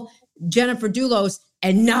kill Jennifer Dulos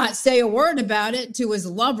and not say a word about it to his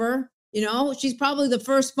lover. You know, she's probably the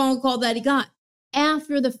first phone call that he got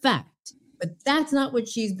after the fact. But that's not what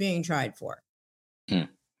she's being tried for.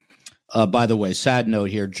 By the way, sad note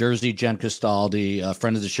here, Jersey Jen Castaldi, a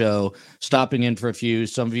friend of the show, stopping in for a few.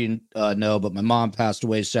 Some of you know, but my mom passed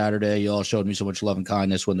away Saturday. You all showed me so much love and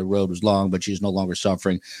kindness when the road was long, but she's no longer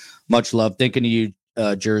suffering. Much love. Thinking of you,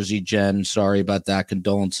 Jersey Jen. Sorry about that.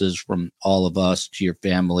 Condolences from all of us to your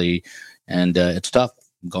family. And it's tough.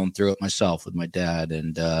 I'm going through it myself with my dad,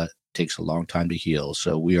 and takes a long time to heal.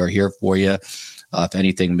 So we are here for you. If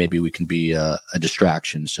anything, maybe we can be a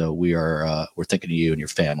distraction. So we're thinking of you and your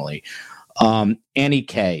family. Annie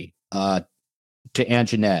K, to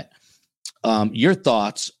Anjanette, your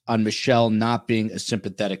thoughts on Michelle not being a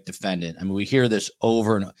sympathetic defendant. I mean, we hear this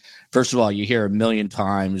over and first of all, you hear a million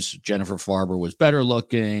times Jennifer Farber was better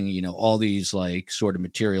looking, you know, all these like sort of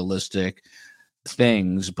materialistic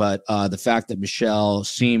things, but the fact that Michelle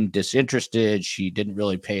seemed disinterested, she didn't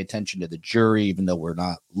really pay attention to the jury, even though we're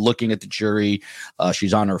not looking at the jury.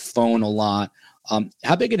 She's on her phone a lot.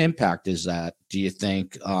 How big an impact is that, do you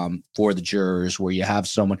think, for the jurors, where you have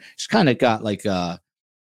someone who's kind of got like a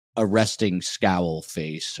resting scowl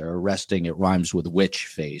face, or a resting, it rhymes with witch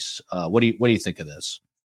face? What do you think of this?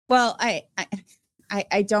 Well,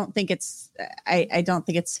 I don't think it's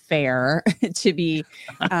fair to be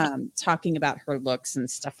talking about her looks and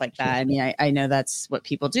stuff like that. I mean, I know that's what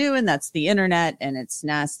people do, and that's the internet, and it's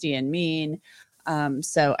nasty and mean.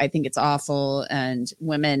 So I think it's awful, and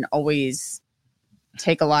women always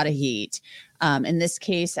take a lot of heat. In this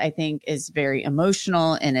case, I think is very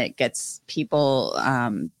emotional, and it gets people.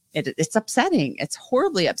 It's upsetting. It's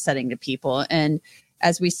horribly upsetting to people, and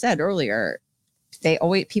as we said earlier,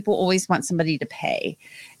 people always want somebody to pay.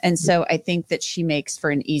 And so I think that she makes for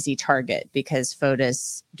an easy target because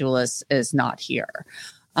Fotis Dulis is not here.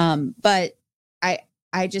 But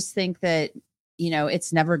I just think that, you know,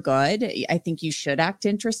 it's never good. I think you should act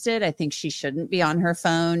interested. I think she shouldn't be on her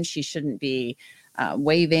phone. She shouldn't be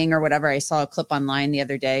waving or whatever. I saw a clip online the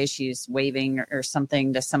other day. She's waving or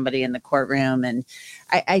something to somebody in the courtroom. And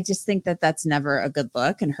I just think that that's never a good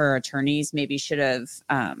look. And her attorneys maybe should have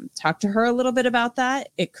talked to her a little bit about that.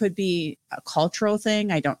 It could be a cultural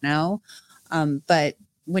thing. I don't know. But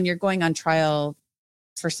when you're going on trial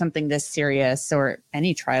for something this serious, or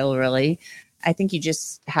any trial really, I think you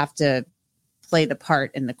just have to play the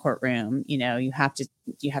part in the courtroom. You know, you have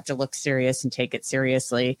to look serious and take it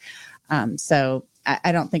seriously. So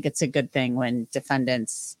I don't think it's a good thing when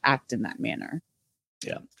defendants act in that manner.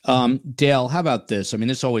 Yeah. Dale, how about this? I mean,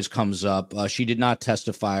 this always comes up. She did not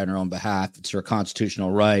testify on her own behalf. It's her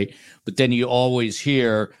constitutional right. But then you always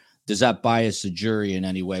hear, does that bias the jury in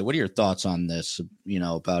any way? What are your thoughts on this, you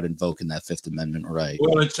know, about invoking that Fifth Amendment right?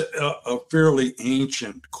 Well, it's a fairly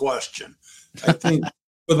ancient question. I think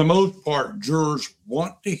for the most part, jurors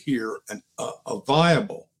want to hear a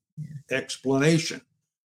viable explanation.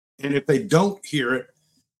 And if they don't hear it,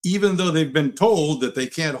 even though they've been told that they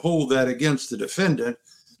can't hold that against the defendant,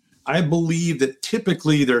 I believe that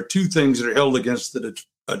typically there are two things that are held against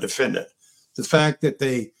a defendant. The fact that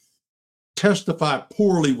they testify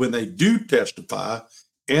poorly when they do testify,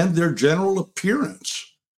 and their general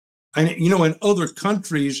appearance. And, you know, in other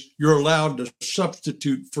countries, you're allowed to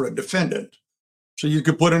substitute for a defendant. So you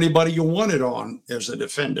could put anybody you wanted on as a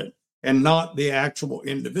defendant and not the actual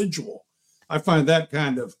individual. I find that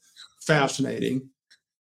kind of fascinating.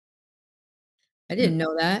 I didn't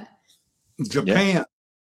know that. Japan. Yeah.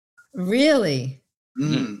 Really?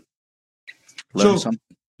 Mm. So,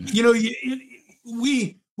 you know,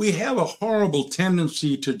 we have a horrible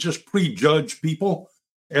tendency to just prejudge people,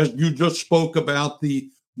 as you just spoke about the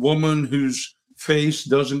woman whose face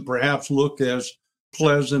doesn't perhaps look as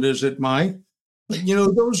pleasant as it might. You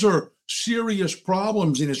know, those are serious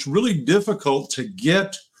problems, and it's really difficult to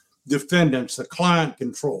get defendants. The client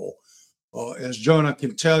control, as Jonah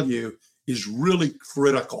can tell you, is really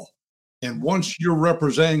critical. And once you're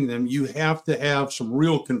representing them, you have to have some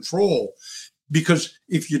real control, because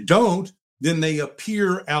if you don't, then they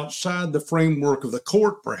appear outside the framework of the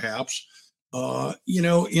court, perhaps, you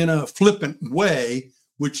know, in a flippant way,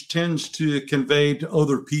 which tends to convey to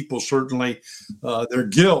other people, certainly, their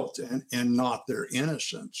guilt and not their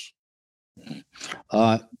innocence.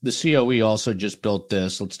 The COE also just built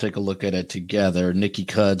this. Let's take a look at it together. Nikki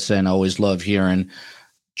Cudd saying, always love hearing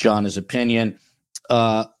John's opinion.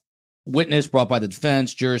 Witness brought by the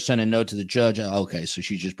defense. Juror sent a note to the judge. Okay, so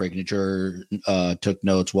she's just breaking the juror, took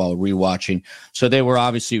notes while rewatching. So they were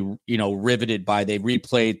obviously, riveted by, they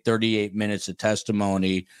replayed 38 minutes of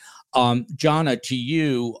testimony. Jonna, to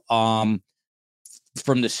you, from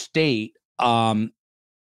the state, by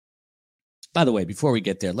the way, before we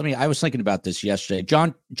get there, I was thinking about this yesterday.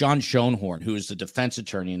 John Schoenhorn, who is the defense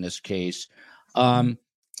attorney in this case,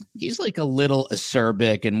 he's like a little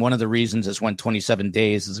acerbic, and one of the reasons this went 27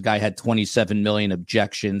 days is the guy had 27 million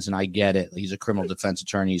objections, and I get it. He's a criminal defense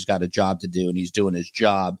attorney. He's got a job to do, and he's doing his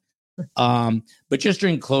job. But just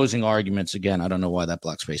during closing arguments, again, I don't know why that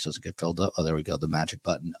black space doesn't get filled up. Oh, there we go, the magic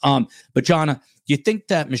button. But Jonna, do you think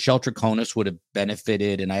that Michelle Troconis would have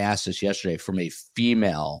benefited, and I asked this yesterday, from a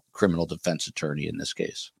female criminal defense attorney in this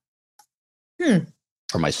case? Or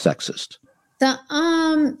am I sexist?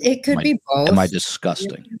 It could be both. Am I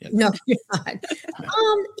disgusting? No, you're not.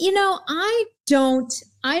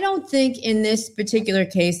 I don't think in this particular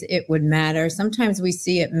case it would matter. Sometimes we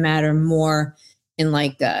see it matter more in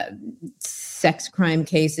sex crime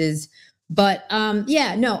cases. But I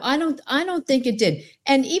don't think it did.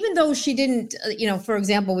 And even though she didn't, for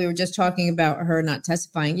example, we were just talking about her not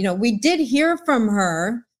testifying, we did hear from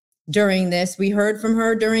her during this. We heard from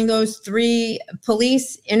her during those 3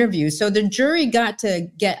 police interviews. So the jury got to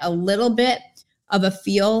get a little bit of a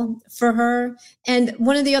feel for her. And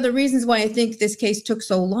one of the other reasons why I think this case took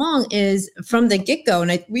so long is from the get-go,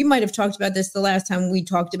 and we might have talked about this the last time we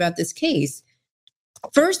talked about this case.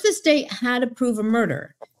 First, the state had to prove a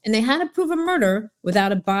murder, and they had to prove a murder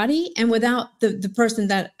without a body and without the person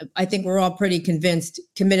that I think we're all pretty convinced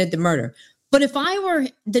committed the murder. But if I were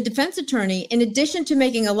the defense attorney, in addition to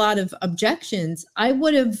making a lot of objections, I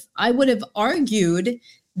would have argued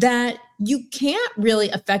that you can't really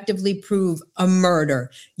effectively prove a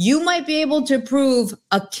murder. You might be able to prove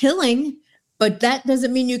a killing, but that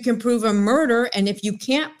doesn't mean you can prove a murder. And if you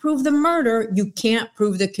can't prove the murder, you can't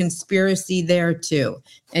prove the conspiracy there too.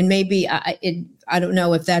 And maybe I don't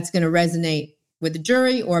know if that's going to resonate with the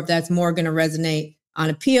jury or if that's more going to resonate on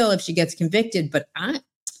appeal if she gets convicted. But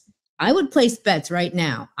I would place bets right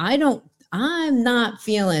now. I'm not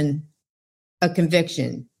feeling a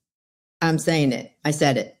conviction. I'm saying it. I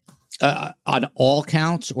said it. On all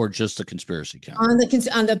counts or just the conspiracy count? On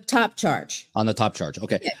the top charge. On the top charge.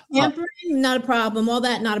 Okay. Yeah, tampering, not a problem. All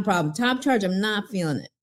that, not a problem. Top charge, I'm not feeling it.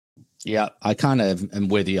 Yeah, I kind of am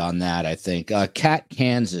with you on that, I think. Kat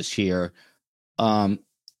Kansas here. The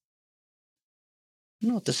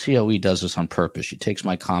COE does this on purpose. She takes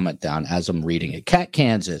my comment down as I'm reading it. Kat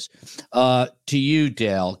Kansas. To you,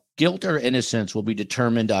 Dale, guilt or innocence will be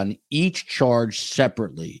determined on each charge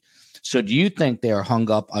separately. So do you think they are hung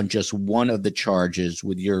up on just one of the charges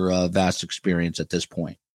with your vast experience at this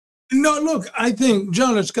point? No, look, I think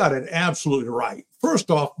Jonah's got it absolutely right. First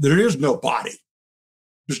off, there is no body.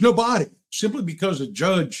 There's no body simply because a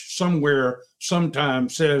judge somewhere sometime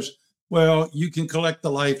says, well, you can collect the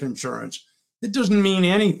life insurance. It doesn't mean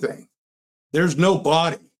anything. There's no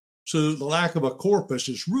body. So the lack of a corpus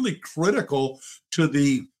is really critical to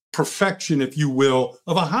the perfection, if you will,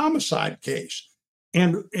 of a homicide case.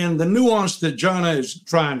 And the nuance that Jonna is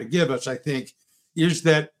trying to give us, I think, is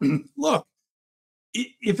that, look,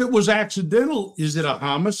 if it was accidental, is it a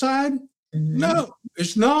homicide? Mm-hmm. No,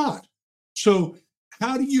 it's not. So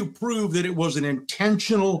how do you prove that it was an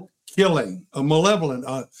intentional killing, a malevolent,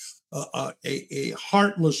 a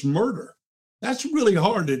heartless murder? That's really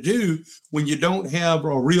hard to do when you don't have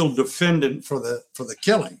a real defendant for the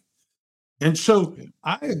killing. And so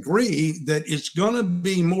I agree that it's going to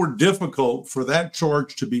be more difficult for that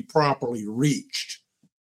charge to be properly reached.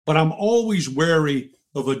 But I'm always wary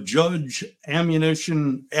of a judge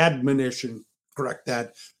admonition, correct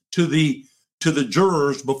that, to the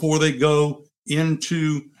jurors before they go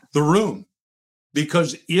into the room.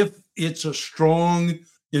 Because if it's a strong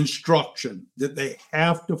instruction that they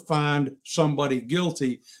have to find somebody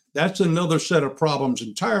guilty, that's another set of problems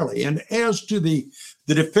entirely. And as to the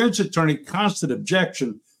defense attorney constant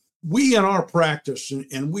objection, we in our practice,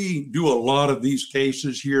 and we do a lot of these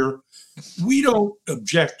cases here, we don't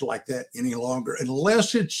object like that any longer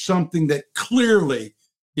unless it's something that clearly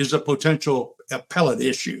is a potential appellate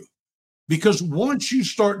issue. Because once you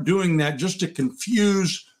start doing that just to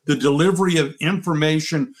confuse the delivery of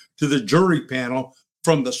information to the jury panel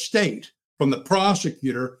from the state, from the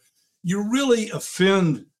prosecutor, you really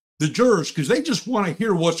offend the jurors because they just want to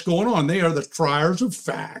hear what's going on. They are the triers of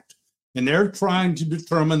fact, and they're trying to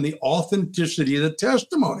determine the authenticity of the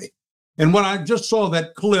testimony. And when I just saw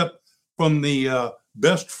that clip from the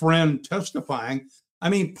best friend testifying, I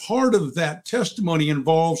mean, part of that testimony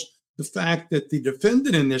involves the fact that the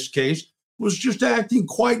defendant in this case was just acting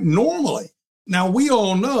quite normally. Now, we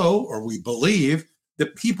all know, or we believe,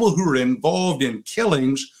 that people who are involved in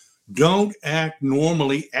killings don't act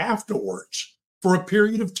normally afterwards for a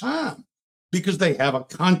period of time because they have a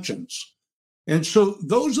conscience. And so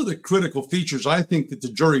those are the critical features I think that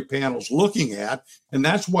the jury panel's looking at. And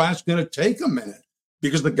that's why it's going to take a minute,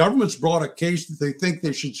 because the government's brought a case that they think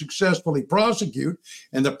they should successfully prosecute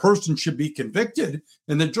and the person should be convicted.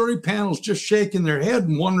 And the jury panel's just shaking their head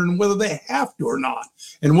and wondering whether they have to or not,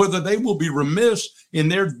 and whether they will be remiss in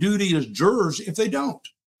their duty as jurors if they don't.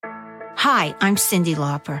 Hi, I'm Cyndi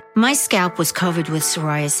Lauper. My scalp was covered with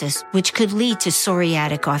psoriasis, which could lead to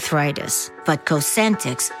psoriatic arthritis, but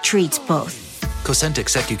Cosentyx treats both.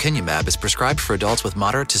 Cosentyx secukinumab is prescribed for adults with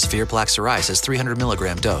moderate to severe plaque psoriasis 300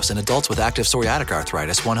 milligram dose and adults with active psoriatic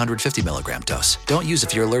arthritis 150 milligram dose. Don't use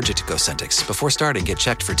if you're allergic to Cosentyx. Before starting, get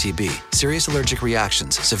checked for TB. Serious allergic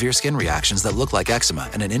reactions, severe skin reactions that look like eczema,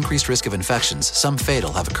 and an increased risk of infections, some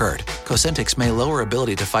fatal, have occurred. Cosentyx may lower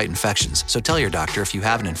ability to fight infections, so tell your doctor if you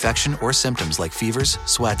have an infection or symptoms like fevers,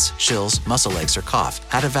 sweats, chills, muscle aches, or cough,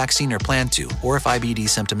 had a vaccine or plan to, or if IBD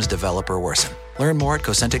symptoms develop or worsen. Learn more at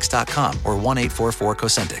Cosentyx.com or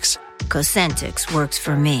 1-844-COSENTYX. Cosentyx works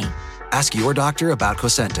for me. Ask your doctor about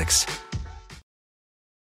Cosentyx.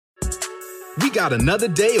 We got another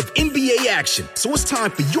day of NBA action, so it's time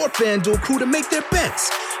for your FanDuel crew to make their bets.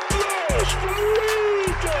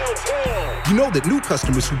 You know that new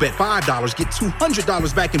customers who bet $5 get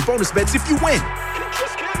 $200 back in bonus bets if you win.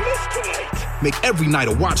 Make every night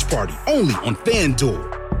a watch party only on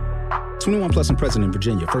FanDuel. 21 plus and present in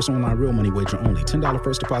Virginia. First online real money wager only. $10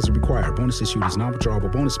 first deposit required. Bonus issued is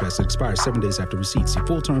non-withdrawable bonus bets that expires 7 days after receipt. See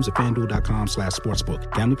full terms at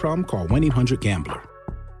FanDuel.com/sportsbook. Gambling problem? Call 1-800-GAMBLER.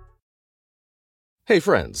 Hey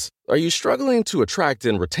friends, are you struggling to attract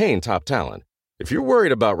and retain top talent? If you're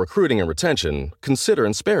worried about recruiting and retention, consider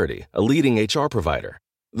Insperity, a leading HR provider.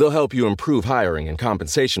 They'll help you improve hiring and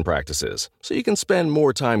compensation practices so you can spend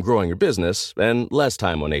more time growing your business and less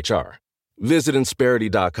time on HR. Visit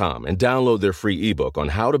Insperity.com and download their free ebook on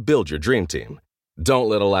how to build your dream team. Don't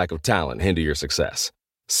let a lack of talent hinder your success.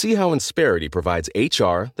 See how Insperity provides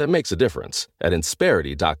HR that makes a difference at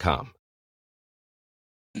Insperity.com.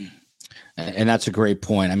 And that's a great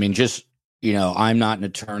point. I mean, just, I'm not an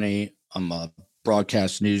attorney. I'm a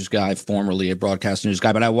broadcast news guy, formerly a broadcast news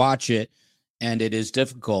guy, but I watch it, and it is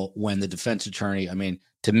difficult when the defense attorney,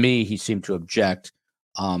 to me, he seemed to object.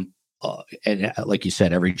 And like you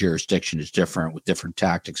said, every jurisdiction is different with different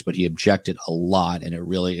tactics, but he objected a lot. And it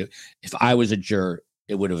really, if I was a juror,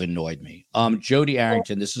 it would have annoyed me. Jody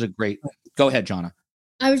Arrington, this is a great, go ahead, Jonna.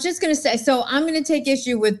 I was just going to say, so I'm going to take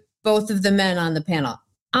issue with both of the men on the panel.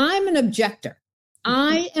 I'm an objector.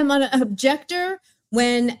 I am an objector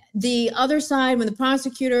when the other side, when the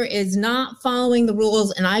prosecutor is not following the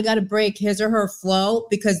rules and I got to break his or her flow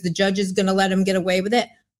because the judge is going to let him get away with it.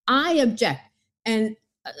 I object. And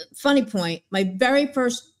funny point, my very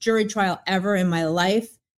first jury trial ever in my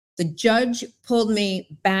life, the judge pulled me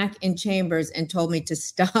back in chambers and told me to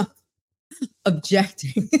stop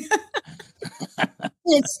objecting.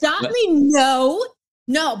 It stopped me?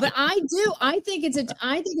 No, but I do. I think it's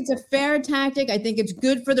a fair tactic. I think it's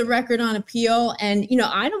good for the record on appeal. And,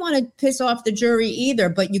 I don't want to piss off the jury either,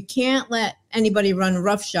 but you can't let anybody run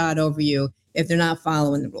roughshod over you if they're not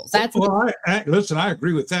following the rules. Listen, I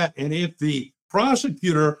agree with that. And if the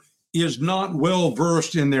prosecutor is not well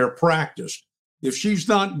versed in their practice, if she's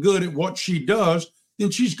not good at what she does, then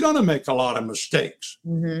she's going to make a lot of mistakes.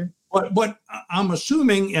 Mm-hmm. But I'm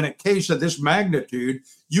assuming in a case of this magnitude,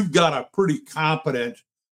 you've got a pretty competent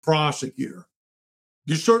prosecutor.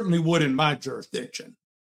 You certainly would in my jurisdiction.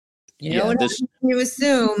 You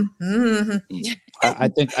assume. Mm-hmm. I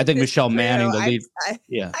think Michelle Manning, the lead.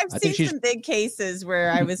 I've seen some big cases where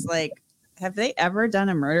I was like, have they ever done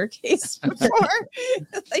a murder case before?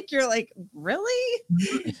 You're like, really?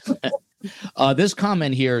 This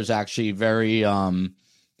comment here is actually very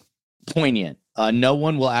poignant. No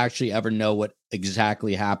one will actually ever know what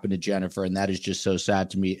exactly happened to Jennifer, and that is just so sad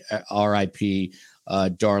to me. R.I.P.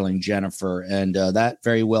 Darling Jennifer, and that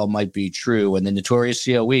very well might be true. And the notorious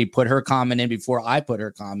COE put her comment in before I put her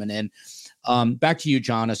comment in. Back to you,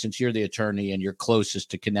 Jonna, since you're the attorney and you're closest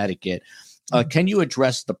to Connecticut. Can you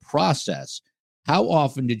address the process? How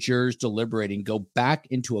often do jurors deliberating go back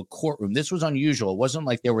into a courtroom? This was unusual. It wasn't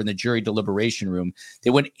like they were in the jury deliberation room. They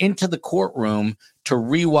went into the courtroom to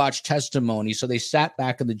rewatch testimony. So they sat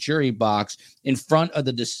back in the jury box in front of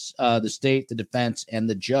the state, the defense, and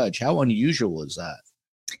the judge. How unusual is that?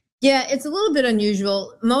 Yeah, it's a little bit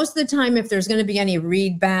unusual. Most of the time, if there's going to be any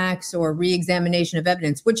readbacks or re-examination of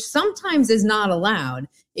evidence, which sometimes is not allowed,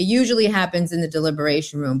 it usually happens in the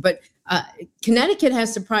deliberation room. But Connecticut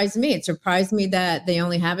has surprised me. It surprised me that they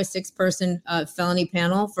only have a 6-person felony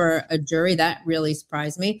panel for a jury. That really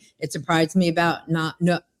surprised me. It surprised me about not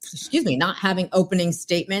having opening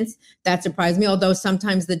statements. That surprised me, although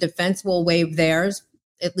sometimes the defense will waive theirs,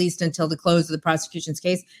 at least until the close of the prosecution's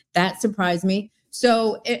case. That surprised me.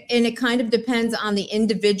 So, it kind of depends on the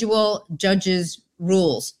individual judge's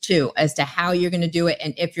rules too, as to how you're going to do it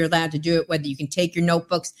and if you're allowed to do it, whether you can take your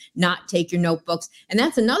notebooks, not take your notebooks. And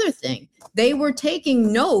that's another thing. They were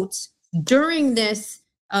taking notes during this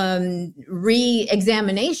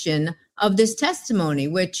re-examination of this testimony,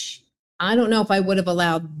 which I don't know if I would have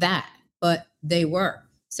allowed that, but they were.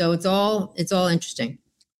 So it's all interesting.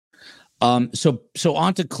 So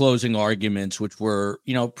on to closing arguments, which were,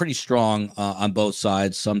 pretty strong on both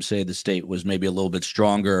sides. Some say the state was maybe a little bit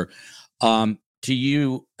stronger. To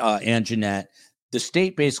you, Anjanette, the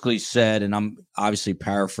state basically said, and I'm obviously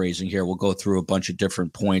paraphrasing here, we'll go through a bunch of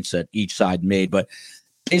different points that each side made, but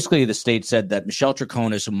basically the state said that Michelle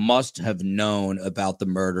Troconis must have known about the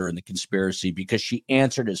murder and the conspiracy because she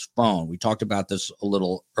answered his phone. We talked about this a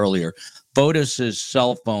little earlier. Fotis's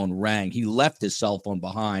cell phone rang. He left his cell phone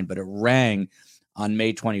behind, but it rang on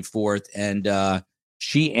May 24th, and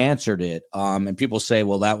she answered it. And people say,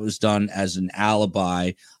 well, that was done as an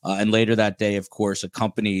alibi. And later that day, of course,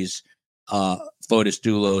 accompanies Fotis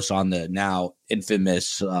Dulos on the now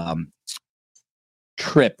infamous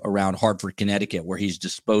trip around Hartford, Connecticut, where he's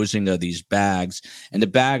disposing of these bags. And the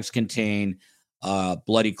bags contain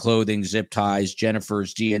bloody clothing, zip ties,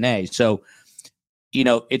 Jennifer's DNA. So,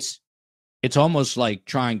 it's almost like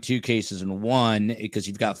trying two cases in one, because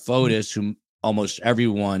you've got Fotis, whom almost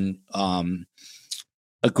everyone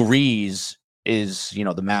agrees is,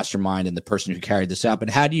 the mastermind and the person who carried this out.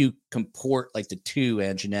 But how do you comport like the two,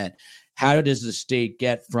 Anjanette? How does the state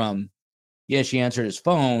get from, she answered his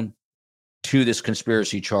phone, to this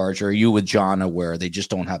conspiracy charge? Or are you with Jonna where they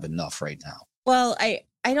just don't have enough right now? Well, I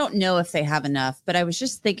don't know if they have enough, but I was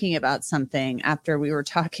just thinking about something after we were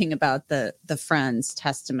talking about the friend's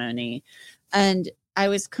testimony. And I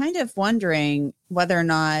was kind of wondering whether or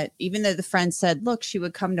not, even though the friend said, look, she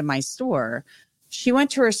would come to my store, she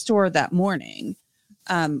went to her store that morning.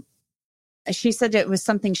 She said it was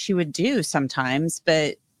something she would do sometimes,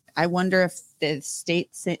 but I wonder if the state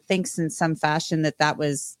thinks in some fashion that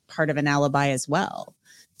was part of an alibi as well,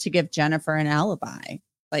 to give Jennifer an alibi,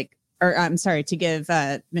 to give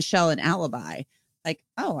Michelle an alibi. Like,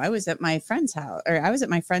 oh, I was at my friend's house, or I was at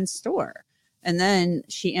my friend's store. And then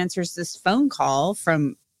she answers this phone call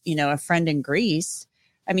from, a friend in Greece.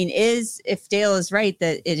 I mean, if Dale is right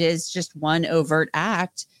that it is just one overt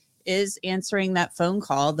act, is answering that phone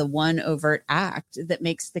call the one overt act that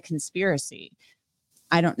makes the conspiracy?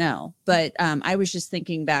 I don't know. But I was just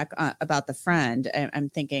thinking back about the friend. I'm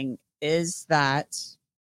thinking, is that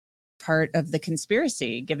part of the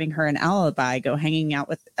conspiracy, giving her an alibi, go hanging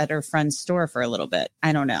out at her friend's store for a little bit?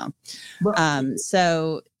 I don't know.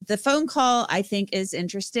 So the phone call, I think, is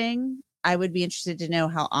interesting. I would be interested to know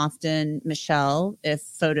how often Michelle, if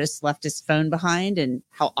Fotis left his phone behind, and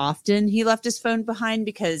how often he left his phone behind,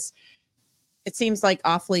 because it seems like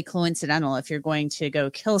awfully coincidental if you're going to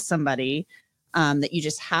go kill somebody, that you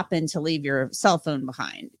just happen to leave your cell phone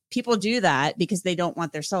behind. People do that because they don't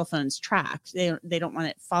want their cell phones tracked. They don't want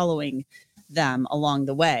it following them along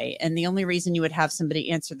the way. And the only reason you would have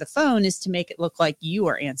somebody answer the phone is to make it look like you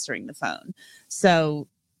are answering the phone. So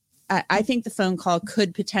I think the phone call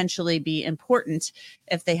could potentially be important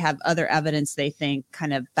if they have other evidence they think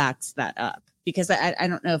kind of backs that up, because I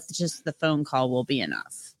don't know if just the phone call will be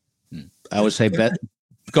enough. I would say, Beth,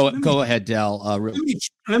 go ahead, Del.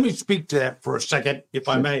 Let me speak to that for a second, if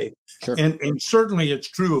I may. Sure. And certainly it's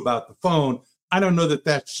true about the phone. I don't know that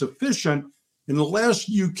that's sufficient unless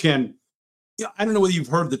you can. I don't know whether you've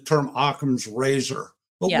heard the term Occam's razor,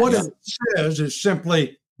 but what it says is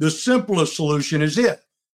simply the simplest solution is it.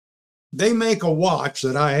 They make a watch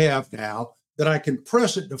that I have now that I can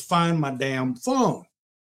press it to find my damn phone.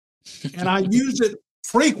 And I use it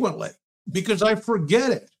frequently because I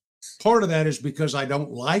forget it. Part of that is because I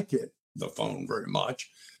don't like it, the phone, very much,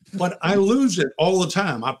 but I lose it all the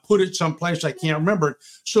time. I put it someplace I can't remember it.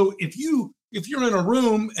 So if you're in a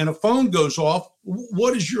room and a phone goes off,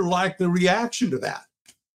 what is your likely reaction to that?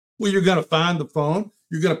 Well, you're going to find the phone,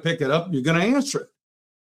 you're going to pick it up, and you're going to answer it.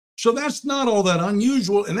 So that's not all that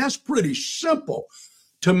unusual, and that's pretty simple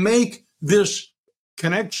to make this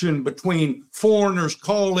connection between foreigners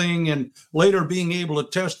calling and later being able to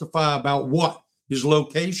testify about what? His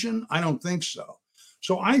location? I don't think so.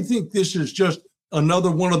 So I think this is just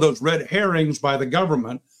another one of those red herrings by the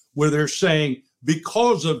government where they're saying,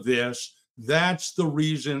 because of this, that's the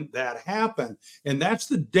reason that happened. And that's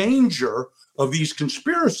the danger of these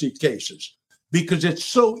conspiracy cases, because it's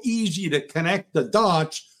so easy to connect the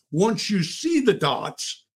dots. Once you see the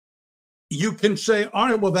dots, you can say, all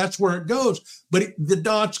right, well, that's where it goes. But the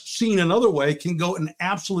dots seen another way can go in an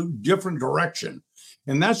absolute different direction.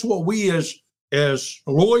 And that's what we as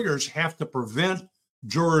lawyers have to prevent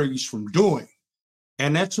juries from doing.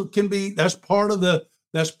 And that's part of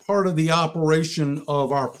the operation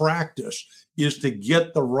of our practice, is to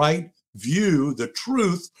get the right view, the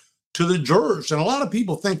truth, to the jurors. And a lot of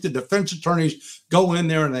people think the defense attorneys go in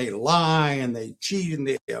there and they lie and they cheat and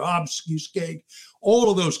they obfuscate, all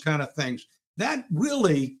of those kind of things. That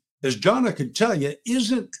really, as Jonna could tell you,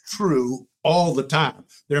 isn't true all the time.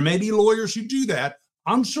 There may be lawyers who do that.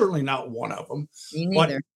 I'm certainly not one of them. Me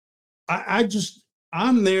neither. But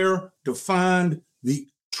I'm there to find the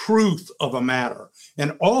truth of a matter.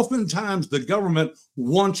 And oftentimes the government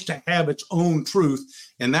wants to have its own truth.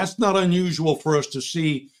 And that's not unusual for us to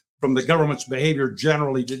see from the government's behavior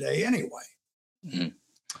generally today anyway. Mm-hmm.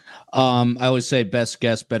 I always say best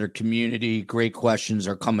guest, better community. Great questions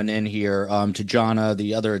are coming in here. To Jonna,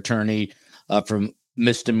 the other attorney from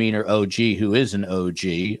Misdemeanor OG, who is an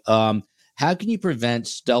OG. How can you prevent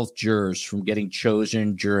stealth jurors from getting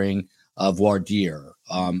chosen during voir dire?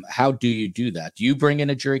 How do you do that? Do you bring in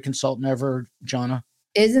a jury consultant ever, Jonna?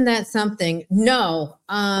 Isn't that something? No.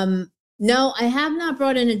 No, I have not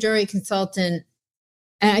brought in a jury consultant.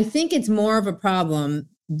 And I think it's more of a problem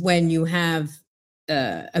when you have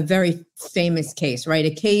a very famous case, right?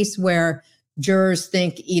 A case where jurors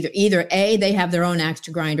think either A, they have their own axe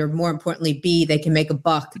to grind, or more importantly, B, they can make a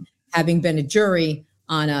buck having been a jury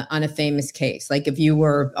on a famous case. Like if you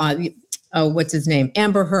were, what's his name?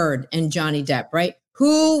 Amber Heard and Johnny Depp, right?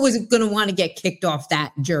 Who was going to want to get kicked off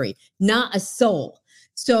that jury? Not a soul.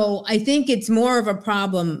 So I think it's more of a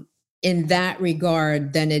problem in that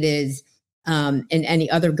regard than it is in any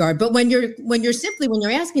other regard. But when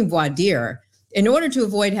you're asking voir dire, in order to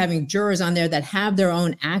avoid having jurors on there that have their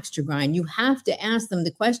own axe to grind, you have to ask them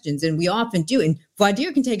the questions, and we often do. And voir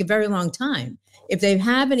dire can take a very long time. If they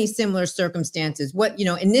have any similar circumstances,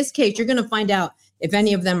 in this case, you're going to find out if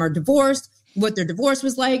any of them are divorced, what their divorce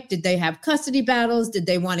was like. Did they have custody battles? Did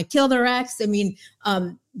they want to kill their ex? I mean,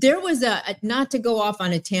 there was not to go off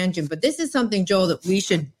on a tangent, but this is something, Joel, that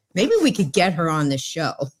maybe we could get her on the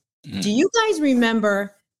show. Do you guys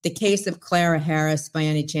remember the case of Clara Harris by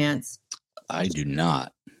any chance? I do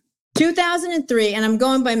not. 2003, and I'm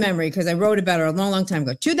going by memory because I wrote about her a long, long time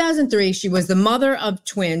ago. 2003, she was the mother of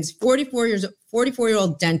twins,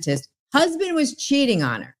 44-year-old dentist. Husband was cheating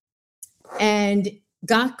on her and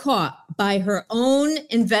got caught by her own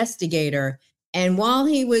investigator. And while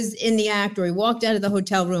he was in the act, or he walked out of the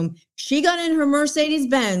hotel room, she got in her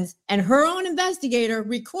Mercedes-Benz and her own investigator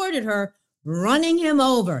recorded her running him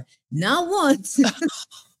over. Not once,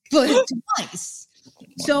 but twice.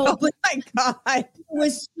 So, but my God, there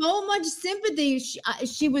was so much sympathy.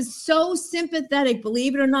 She was so sympathetic,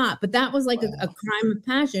 believe it or not. But that was like a crime of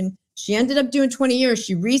passion. She ended up doing 20 years.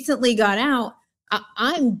 She recently got out.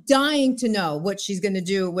 I'm dying to know what she's going to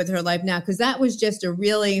do with her life now, because that was just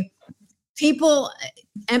people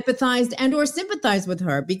empathized and or sympathized with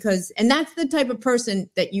her, and that's the type of person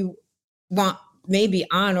that you want maybe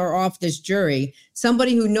on or off this jury,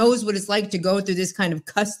 somebody who knows what it's like to go through this kind of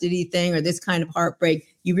custody thing or this kind of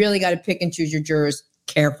heartbreak. You really got to pick and choose your jurors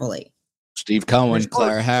carefully. Steve Cohen,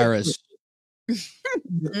 Clara Harris.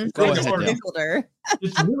 Go ahead.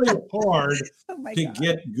 It's really hard to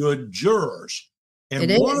get good jurors. And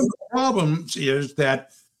one of the problems is that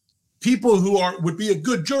people who would be a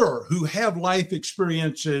good juror, who have life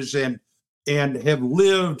experiences and have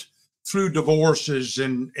lived through divorces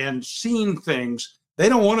and seen things, they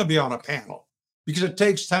don't want to be on a panel because it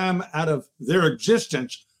takes time out of their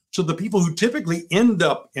existence. So the people who typically end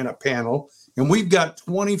up in a panel, and we've got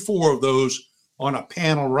 24 of those on a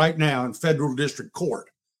panel right now in federal district court.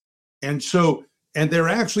 And they're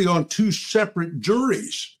actually on two separate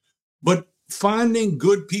juries, but finding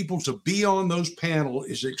good people to be on those panels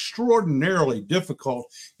is extraordinarily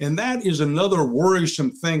difficult. And that is another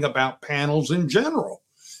worrisome thing about panels in general.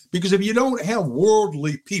 Because if you don't have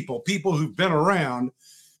worldly people who've been around,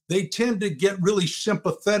 they tend to get really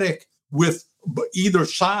sympathetic with either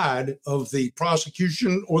side of the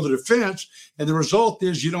prosecution or the defense. And the result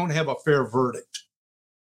is you don't have a fair verdict.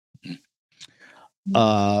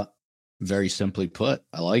 Very simply put,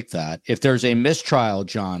 I like that. If there's a mistrial,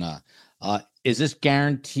 Jonna, is this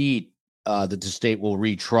guaranteed that the state will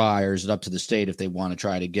retry, or is it up to the state if they want to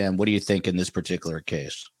try it again? What do you think in this particular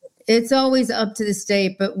case? It's always up to the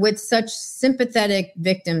state, but with such sympathetic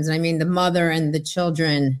victims, and I mean the mother and the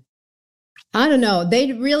children, I don't know.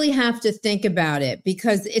 They really have to think about it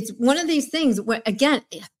because it's one of these things where, again,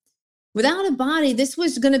 without a body, this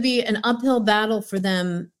was going to be an uphill battle for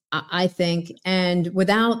them, I think. And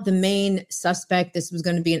without the main suspect, this was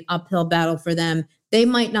going to be an uphill battle for them. They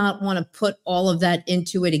might not want to put all of that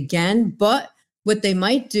into it again. But what they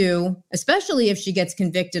might do, especially if she gets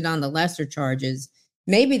convicted on the lesser charges,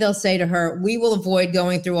 maybe they'll say to her, we will avoid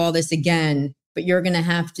going through all this again, but you're going to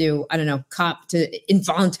have to, I don't know, cop to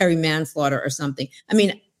involuntary manslaughter or something. I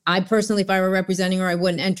mean, I personally, if I were representing her, I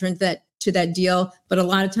wouldn't enter into that deal. But a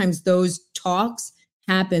lot of times those talks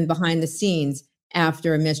happen behind the scenes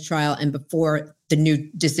after a mistrial and before the new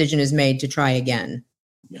decision is made to try again.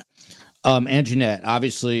 Yeah. And Jeanette,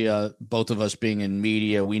 obviously, both of us being in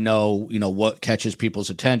media, we know, what catches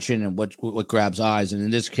people's attention and what grabs eyes. And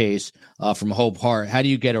in this case, from Hope Hart, how do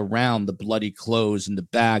you get around the bloody clothes and the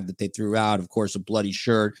bag that they threw out? Of course, a bloody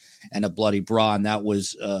shirt and a bloody bra, and that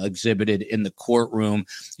was exhibited in the courtroom.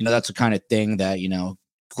 That's the kind of thing that,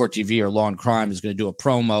 Court TV or Law and Crime is going to do a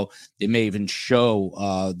promo. They may even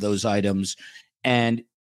show those items. And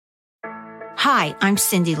Hi, I'm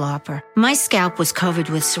Cyndi Lauper. My scalp was covered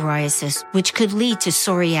with psoriasis, which could lead to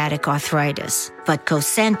psoriatic arthritis, but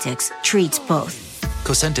Cosentix treats both.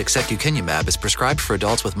 Cosentix secukinumab is prescribed for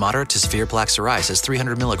adults with moderate to severe plaque psoriasis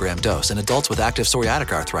 300 milligram dose and adults with active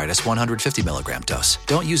psoriatic arthritis 150 milligram dose.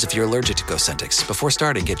 Don't use if you're allergic to Cosentix. Before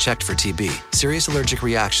starting, get checked for TB. Serious allergic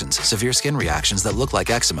reactions, severe skin reactions that look like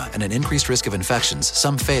eczema, and an increased risk of infections,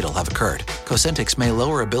 some fatal, have occurred. Cosentix may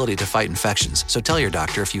lower ability to fight infections, so tell your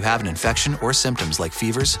doctor if you have an infection or symptoms like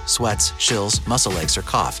fevers, sweats, chills, muscle aches, or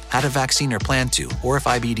cough, had a vaccine or plan to, or if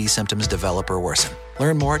IBD symptoms develop or worsen.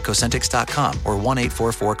 Learn more at Cosentix.com or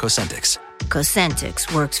 1-844-COSENTIX.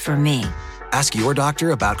 Cosentix works for me. Ask your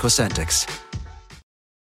doctor about Cosentix.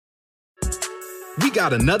 We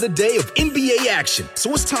got another day of NBA action,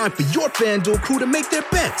 so it's time for your FanDuel crew to make their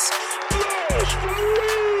bets.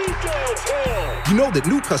 You know that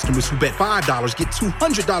new customers who bet $5 get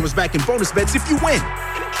 $200 back in bonus bets if you win.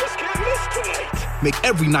 Make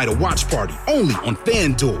every night a watch party only on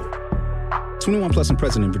FanDuel. 21 plus and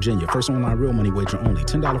present in Virginia. First online real money wager only.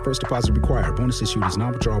 $10 first deposit required. Bonus issued is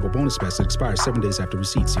non-withdrawable bonus bets that expires 7 days after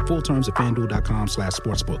receipt. See full terms at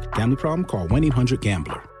FanDuel.com/sportsbook. Gambling problem? Call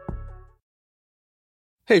 1-800-GAMBLER.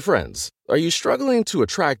 Hey friends, are you struggling to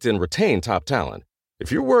attract and retain top talent?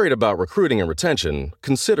 If you're worried about recruiting and retention,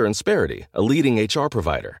 consider Insperity, a leading HR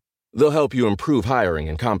provider. They'll help you improve hiring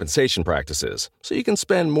and compensation practices so you can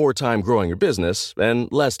spend more time growing your business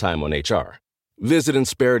and less time on HR. Visit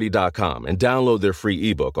Insperity.com and download their free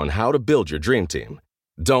ebook on how to build your dream team.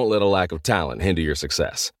 Don't let a lack of talent hinder your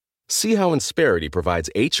success. See how Insperity provides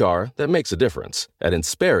HR that makes a difference at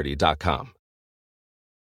Insperity.com.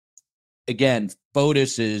 Again,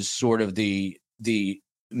 Fotis is sort of the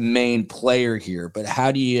main player here, but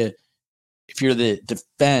how do you, if you're the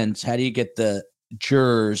defense, how do you get the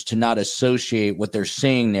jurors to not associate what they're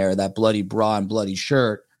seeing there, that bloody bra and bloody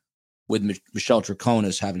shirt, with Michelle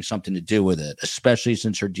Troconis having something to do with it, especially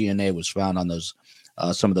since her DNA was found on those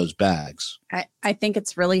some of those bags? I think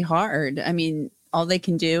it's really hard. I mean, all they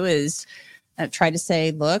can do is try to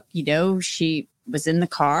say, look, she was in the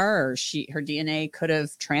car, or her DNA could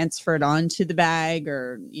have transferred onto the bag,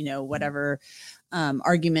 or, whatever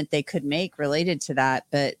argument they could make related to that.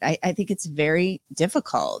 But I think it's very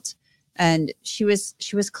difficult. And she was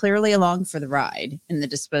clearly along for the ride in the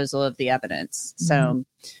disposal of the evidence. So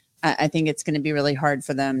I think it's going to be really hard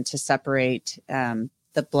for them to separate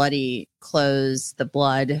the bloody clothes, the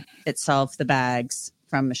blood itself, the bags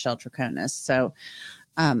from Michelle Troconis. So,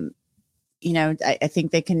 I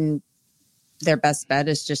think their best bet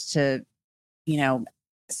is just to,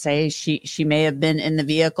 say she may have been in the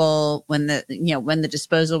vehicle when the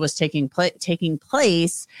disposal was taking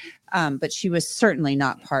place, but she was certainly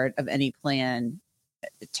not part of any plan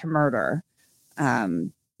to murder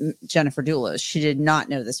Jennifer Dulos. She did not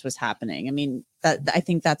know this was happening. I mean, I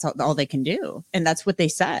think that's all they can do. And that's what they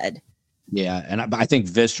said. Yeah. And I think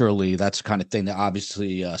viscerally, that's the kind of thing that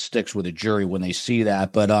obviously sticks with a jury when they see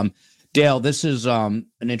that. But Dale, this is an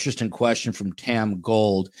interesting question from Tam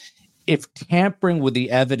Gold. If tampering with the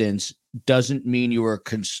evidence doesn't mean you are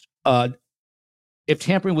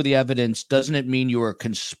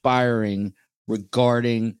conspiring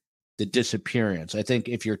regarding the disappearance? I think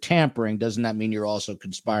if you're tampering, doesn't that mean you're also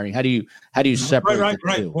conspiring? How do you separate the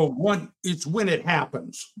two? Well, it's when it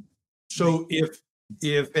happens. So if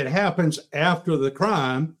it happens after the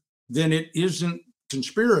crime, then it isn't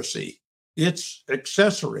conspiracy. It's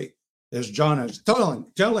accessory, as John is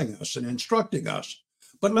telling us and instructing us.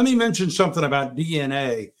 But let me mention something about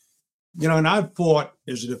DNA. And I've fought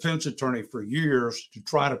as a defense attorney for years to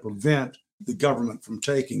try to prevent the government from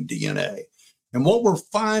taking DNA. And what we're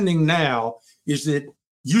finding now is that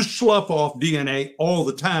you slough off DNA all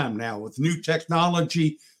the time now. With new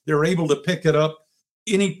technology, they're able to pick it up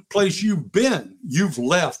any place you've been. You've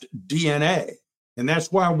left DNA. And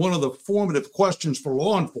that's why one of the formative questions for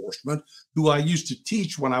law enforcement, who I used to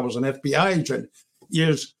teach when I was an FBI agent,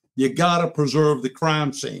 is you got to preserve the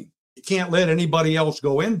crime scene. You can't let anybody else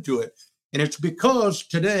go into it. And it's because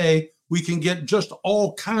today we can get just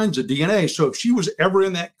all kinds of DNA. So if she was ever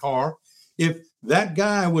in that car, if that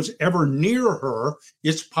guy was ever near her,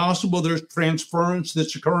 it's possible there's transference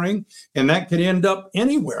that's occurring, and that could end up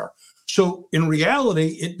anywhere. So in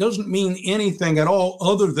reality, it doesn't mean anything at all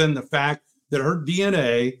other than the fact that her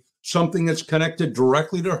DNA, something that's connected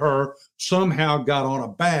directly to her, somehow got on a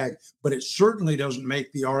bag. But it certainly doesn't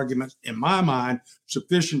make the argument, in my mind,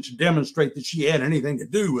 sufficient to demonstrate that she had anything to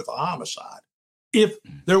do with a homicide, if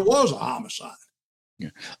there was a homicide.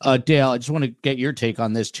 Yeah. Dale, I just want to get your take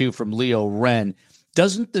on this too from Leo Wren.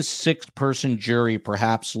 Doesn't the 6-person jury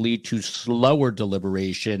perhaps lead to slower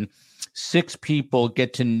deliberation? 6 people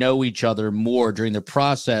get to know each other more during the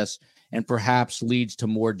process and perhaps leads to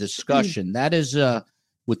more discussion. That is,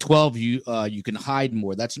 with 12, you can hide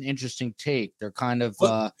more. That's an interesting take. They're kind of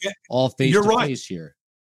all face-to-face here.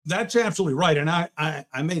 That's absolutely right. And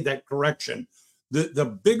I made that correction.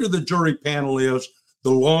 The bigger the jury panel is, the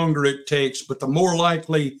longer it takes, but the more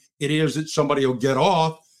likely it is that somebody will get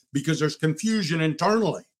off because there's confusion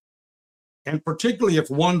internally. And particularly if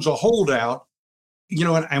one's a holdout,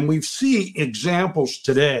 and we've seen examples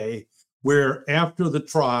today where after the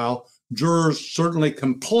trial, jurors certainly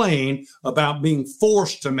complain about being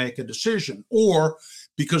forced to make a decision, or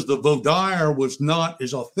because the voir dire was not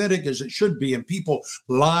as authentic as it should be, and people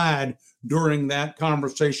lied during that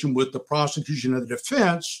conversation with the prosecution and the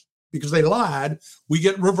defense. Because they lied, we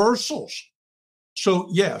get reversals. So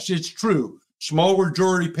yes, it's true. Smaller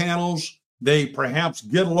jury panels, they perhaps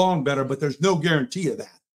get along better, but there's no guarantee of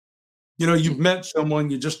that. You've met someone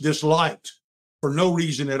you just disliked for no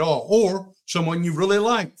reason at all, or someone you really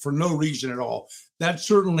liked for no reason at all. That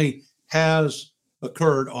certainly has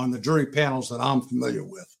occurred on the jury panels that I'm familiar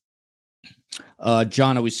with.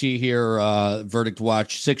 John, we see here, verdict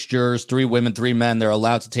watch, 6 jurors, 3 women, 3 men. They're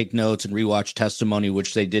allowed to take notes and rewatch testimony,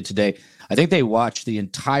 which they did today. I think they watched the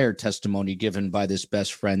entire testimony given by this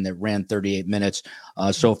best friend that ran 38 minutes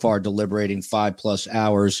so far, deliberating 5+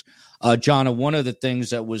 hours. John, one of the things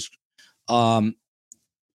that was kind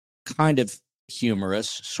of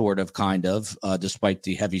humorous, despite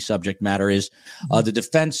the heavy subject matter, is the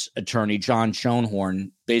defense attorney, John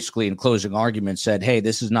Schoenhorn, basically in closing argument said, hey,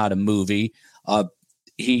 this is not a movie.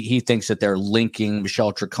 He thinks that they're linking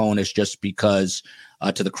Michelle Troconis just because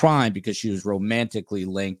to the crime because she was romantically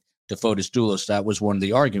linked to Fotis Dulos. That was one of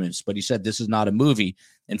the arguments. But he said this is not a movie.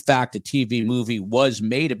 In fact, a TV movie was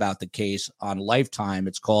made about the case on Lifetime.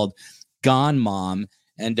 It's called Gone Mom.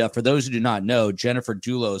 And for those who do not know, Jennifer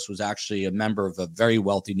Dulos was actually a member of a very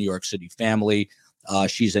wealthy New York City family.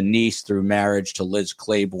 She's a niece through marriage to Liz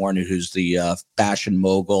Claiborne, who's the fashion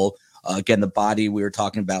mogul. Again, the body we were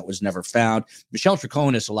talking about was never found. Michelle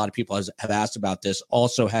Troconis, a lot of people have asked about this,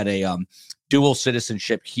 also had a dual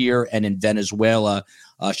citizenship here and in Venezuela.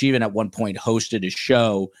 She even at one point hosted a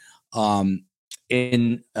show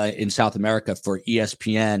in South America for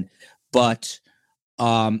ESPN. But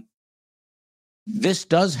this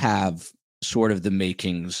does have sort of the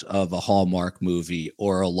makings of a Hallmark movie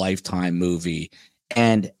or a Lifetime movie.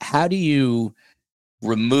 And how do you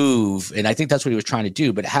remove, and I think that's what he was trying to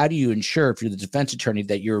do, but how do you ensure, if you're the defense attorney,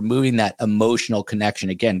 that you're removing that emotional connection?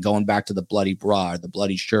 Again, going back to the bloody bra or the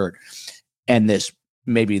bloody shirt and this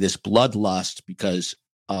bloodlust, because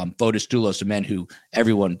Fotis Dulos, a man who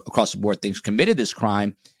everyone across the board thinks committed this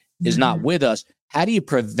crime, is not with us. How do you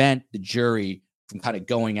prevent the jury from kind of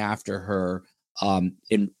going after her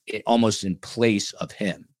almost in place of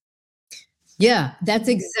him? Yeah, that's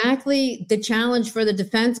exactly the challenge for the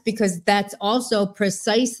defense, because that's also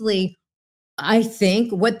precisely, I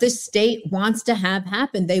think, what the state wants to have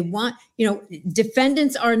happen. They want,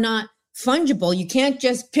 defendants are not fungible. You can't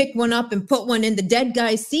just pick one up and put one in the dead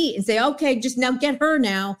guy's seat and say, okay, just now get her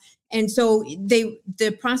now. And so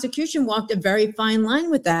the prosecution walked a very fine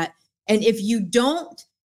line with that. And if you don't,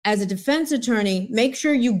 as a defense attorney, make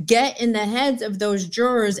sure you get in the heads of those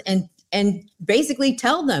jurors and basically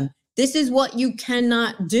tell them, this is what you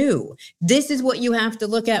cannot do. This is what you have to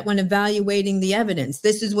look at when evaluating the evidence.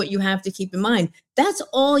 This is what you have to keep in mind. That's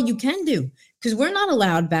all you can do, because we're not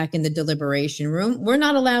allowed back in the deliberation room. We're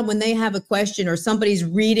not allowed when they have a question or somebody's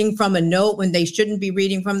reading from a note when they shouldn't be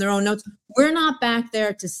reading from their own notes. We're not back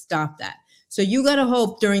there to stop that. So you got to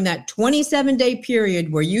hope during that 27-day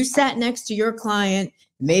period where you sat next to your client,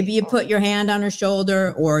 maybe you put your hand on her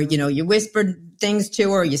shoulder, or, you whispered things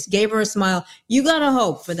to her, you gave her a smile. You got to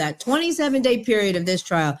hope for that 27-day period of this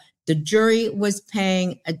trial, the jury was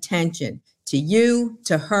paying attention to you,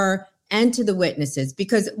 to her, and to the witnesses.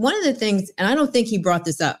 Because one of the things, and I don't think he brought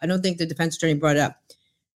this up, I don't think the defense attorney brought it up.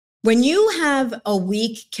 When you have a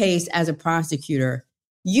weak case as a prosecutor,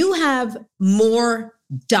 you have more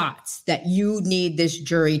dots that you need this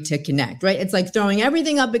jury to connect, right? It's like throwing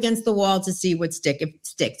everything up against the wall to see what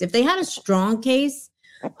sticks. If they had a strong case,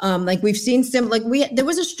 like we've seen there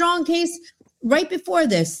was a strong case right before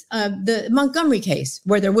this, the Montgomery case,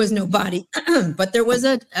 where there was no body, but there was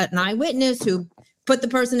an eyewitness who put the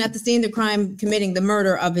person at the scene of the crime committing the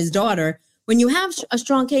murder of his daughter. When you have a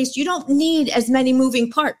strong case, you don't need as many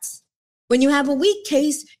moving parts. When you have a weak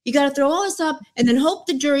case, you got to throw all this up and then hope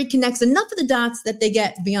the jury connects enough of the dots that they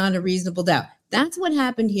get beyond a reasonable doubt. That's what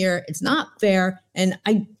happened here. It's not fair. And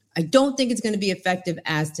I don't think it's going to be effective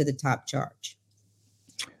as to the top charge.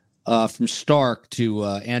 From Stark to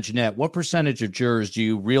Anjanette, what percentage of jurors do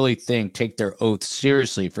you really think take their oath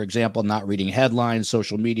seriously? For example, not reading headlines,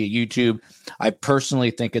 social media, YouTube. I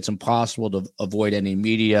personally think it's impossible to avoid any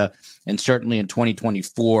media. And certainly in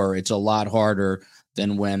 2024, it's a lot harder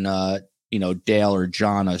than when Dale or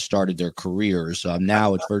Jonna started their careers.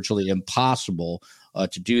 Now it's virtually impossible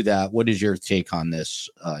to do that. What is your take on this,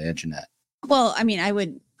 Anjanette? Well, I mean, I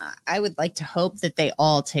would like to hope that they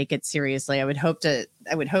all take it seriously. I would hope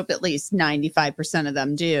at least 95% of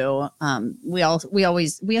them do. We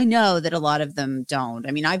know that a lot of them don't.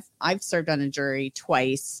 I mean, I've served on a jury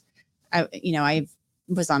twice. I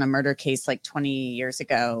was on a murder case like 20 years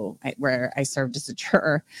ago where I served as a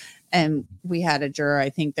juror. And we had a juror, I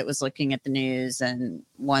think, that was looking at the news and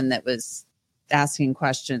one that was asking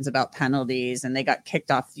questions about penalties, and they got kicked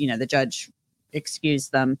off. The judge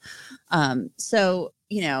excused them. So,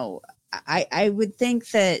 I would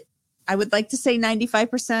think that I would like to say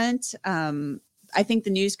 95%. I think the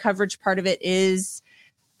news coverage part of it is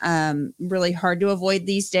really hard to avoid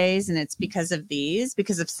these days. And it's because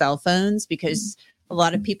of cell phones, because a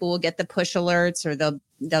lot of people will get the push alerts, or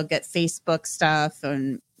they'll get Facebook stuff.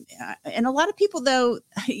 And a lot of people, though,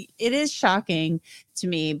 it is shocking to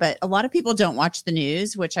me, but a lot of people don't watch the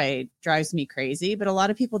news, which drives me crazy. But a lot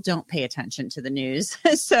of people don't pay attention to the news.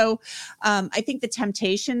 So I think the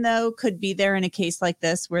temptation, though, could be there in a case like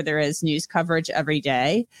this where there is news coverage every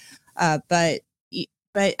day. But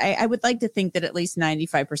I would like to think that at least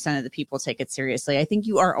 95% of the people take it seriously. I think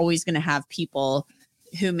you are always going to have people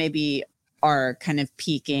who maybe are kind of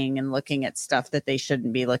peeking and looking at stuff that they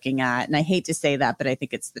shouldn't be looking at. And I hate to say that, but I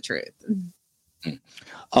think it's the truth.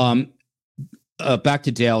 Back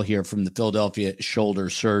to Dale here from the Philadelphia shoulder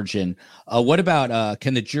surgeon. What about,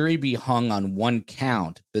 can the jury be hung on one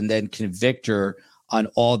count and then convict her on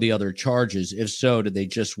all the other charges? If so, do they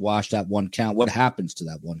just wash that one count? What happens to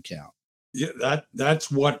that one count? Yeah, that's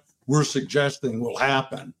what we're suggesting will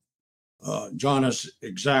happen. John is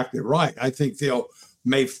exactly right. I think they'll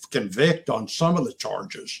may convict on some of the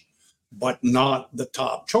charges, but not the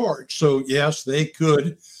top charge. So yes, they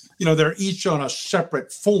could, they're each on a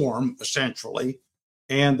separate form, essentially,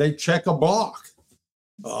 and they check a block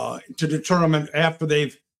to determine, after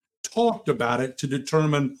they've talked about it, to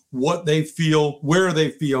determine what they feel, where they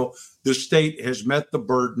feel the state has met the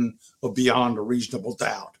burden of beyond a reasonable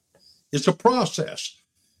doubt. It's a process.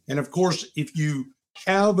 And of course, if you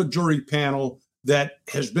have a jury panel that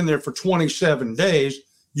has been there for 27 days,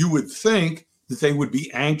 you would think that they would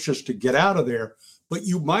be anxious to get out of there. But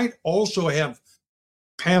you might also have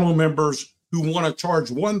panel members who want to charge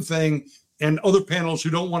one thing and other panels who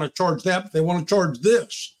don't want to charge that, but they want to charge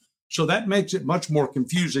this. So that makes it much more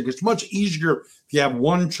confusing. It's much easier if you have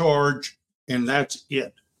one charge and that's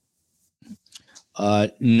it.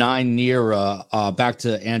 Nine near, back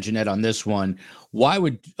to Anjanette on this one. Why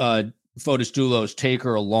would Fotis Dulos take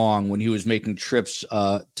her along when he was making trips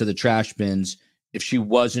to the trash bins if she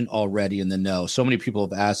wasn't already in the know? So many people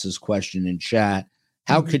have asked this question in chat.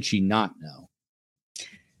 How could she not know?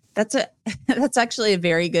 That's actually a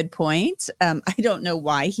very good point. I don't know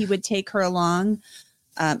why he would take her along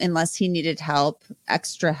unless he needed help,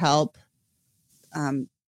 extra help,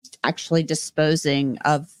 actually disposing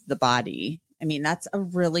of the body. I mean, that's a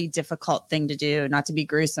really difficult thing to do, not to be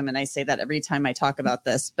gruesome. And I say that every time I talk about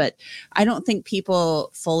this, but I don't think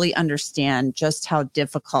people fully understand just how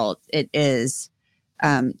difficult it is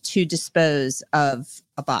to dispose of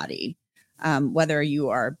a body, whether you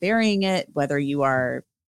are burying it, whether you are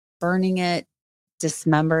burning it,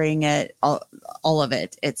 dismembering it, all of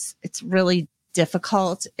it. It's really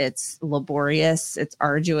difficult. It's laborious. It's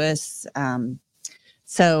arduous.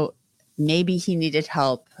 So maybe he needed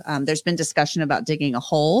help. There's been discussion about digging a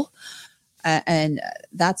hole. And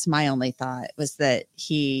that's my only thought, was that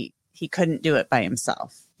he couldn't do it by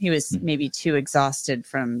himself. He was maybe too exhausted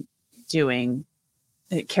from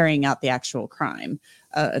carrying out the actual crime,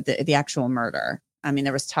 the actual murder. I mean,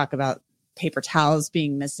 there was talk about paper towels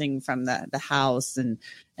being missing from the house and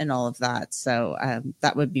all of that. So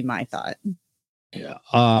that would be my thought.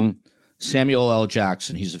 Yeah. Samuel L.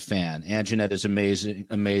 Jackson, he's a fan. Anjanette is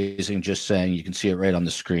amazing. Just saying, you can see it right on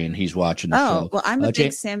the screen. He's watching the show. Well, I'm a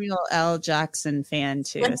big Samuel L. Jackson fan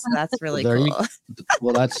too, so that's really cool.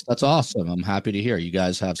 Well, that's awesome. I'm happy to hear you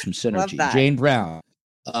guys have some synergy. Love Jane Brown,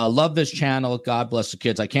 love this channel. God bless the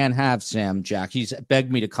kids. I can't have Sam Jack. He's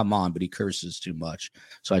begged me to come on, but he curses too much.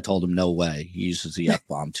 So I told him no way. He uses the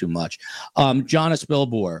F-bomb too much. Jonas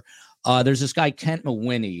Bilbor. There's this guy, Kent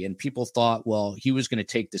Mawhinney, and people thought, well, he was going to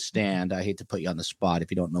take the stand. I hate to put you on the spot if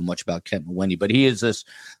you don't know much about Kent Mawhinney, but he is this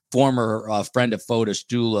former friend of Fotis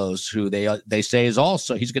Dulos, who they say is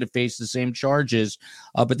also, he's going to face the same charges,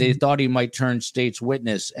 but they thought he might turn state's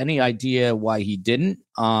witness. Any idea why he didn't?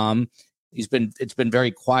 It's been very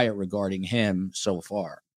quiet regarding him so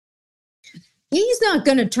far. He's not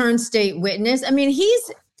going to turn state witness. I mean,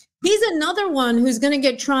 he's another one who's going to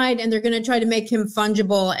get tried, and they're going to try to make him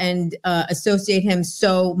fungible and associate him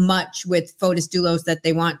so much with Fotis Dulos that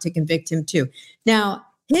they want to convict him too. Now,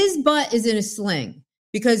 his butt is in a sling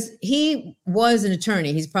because he was an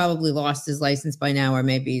attorney. He's probably lost his license by now, or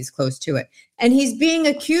maybe he's close to it. And he's being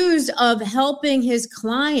accused of helping his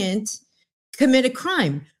client commit a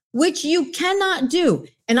crime, which you cannot do.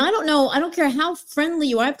 And I don't know, I don't care how friendly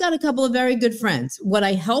you are. I've got a couple of very good friends. Would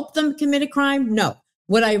I help them commit a crime? No.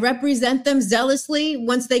 Would I represent them zealously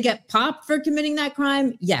once they get popped for committing that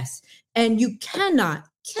crime? Yes. And you cannot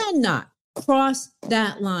cross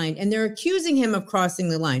that line. And they're accusing him of crossing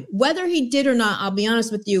the line. Whether he did or not, I'll be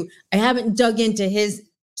honest with you, I haven't dug into his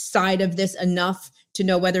side of this enough to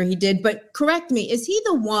know whether he did. But correct me, is he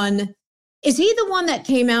the one that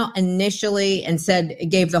came out initially and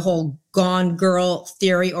gave the whole gone girl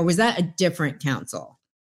theory, or was that a different counsel?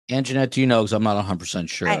 Anjanette, do you know? Because I'm not 100%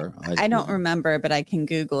 sure. I don't remember, but I can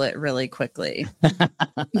Google it really quickly.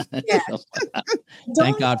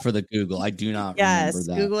 Thank God for the Google. I do not remember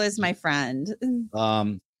that. Google is my friend.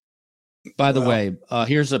 By the way,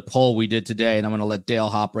 here's a poll we did today, and I'm going to let Dale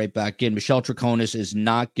hop right back in. Michelle Troconis is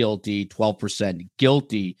not guilty, 12%.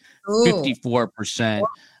 Guilty, 54%.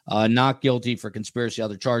 Not guilty for conspiracy,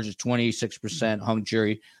 other charges, 26%. Hung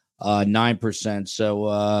jury, 9%.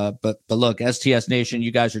 So, but look, STS Nation,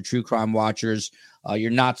 you guys are true crime watchers.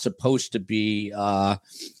 You're not supposed to be, I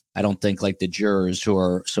don't think, like the jurors, who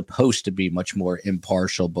are supposed to be much more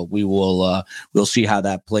impartial, but we'll see how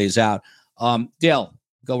that plays out. Dale,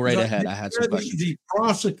 go right ahead. I had some questions. The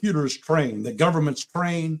prosecutor's train, the government's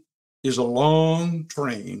train, is a long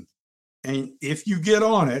train. And if you get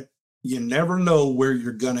on it, you never know where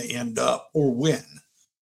you're going to end up or when.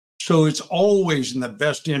 So it's always in the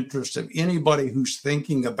best interest of anybody who's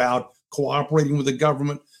thinking about cooperating with the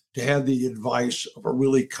government to have the advice of a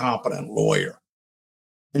really competent lawyer.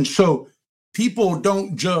 And so people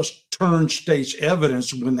don't just turn state's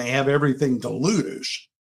evidence when they have everything to lose.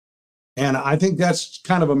 And I think that's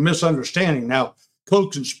kind of a misunderstanding. Now,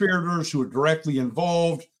 co-conspirators who are directly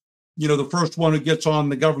involved, the first one who gets on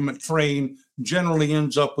the government train generally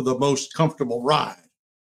ends up with the most comfortable ride.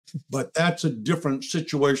 But that's a different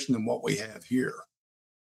situation than what we have here.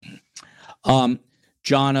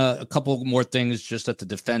 John, a couple more things just that the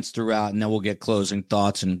defense threw out, and then we'll get closing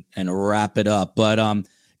thoughts and wrap it up. But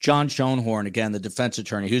John Schoenhorn, again, the defense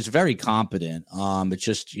attorney, who's very competent. It's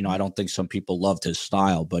just, I don't think some people loved his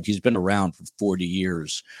style, but he's been around for 40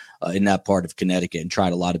 years in that part of Connecticut and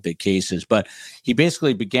tried a lot of big cases. But he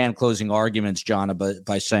basically began closing arguments, John,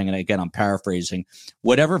 by saying, and again, I'm paraphrasing,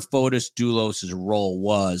 whatever Fotis Dulos' role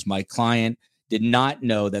was, my client did not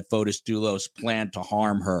know that Fotis Dulos planned to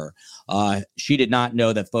harm her. She did not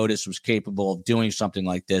know that Fotis was capable of doing something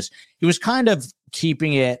like this. He was kind of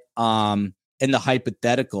keeping it in the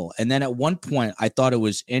hypothetical. And then at one point, I thought it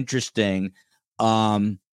was interesting.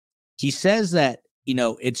 He says that,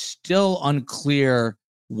 it's still unclear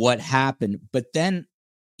what happened, but then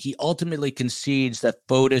he ultimately concedes that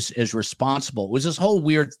Fotis is responsible. It was this whole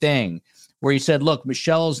weird thing where he said, look,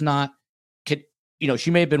 Michelle's not,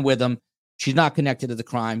 she may have been with him. She's not connected to the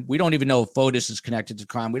crime. We don't even know if Fotis is connected to the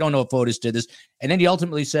crime. We don't know if Fotis did this. And then he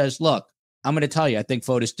ultimately says, look, I'm going to tell you, I think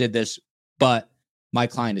Fotis did this, but my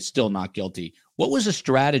client is still not guilty. What was the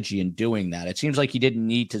strategy in doing that? It seems like he didn't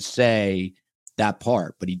need to say that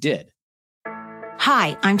part, but he did.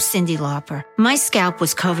 Hi, I'm Cyndi Lauper. My scalp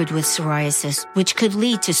was covered with psoriasis, which could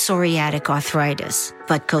lead to psoriatic arthritis,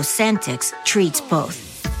 but Cosentyx treats both.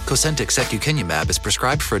 Cosentyx secukinumab is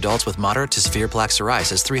prescribed for adults with moderate to severe plaque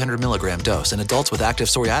psoriasis 300 milligram dose and adults with active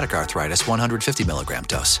psoriatic arthritis 150 milligram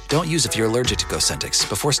dose. Don't use if you're allergic to Cosentyx.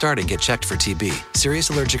 Before starting, get checked for TB. Serious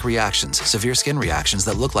allergic reactions, severe skin reactions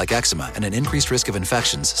that look like eczema, and an increased risk of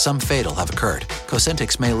infections, some fatal, have occurred.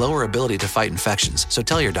 Cosentyx may lower ability to fight infections, so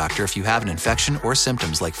tell your doctor if you have an infection or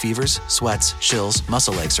symptoms like fevers, sweats, chills,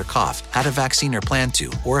 muscle aches, or cough, had a vaccine or plan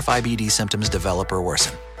to, or if IBD symptoms develop or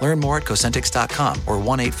worsen. Learn more at Cosentyx.com or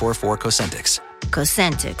 1-844-COSENTYX.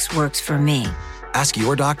 Cosentyx works for me. Ask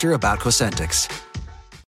your doctor about Cosentyx.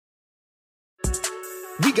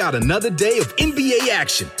 We got another day of NBA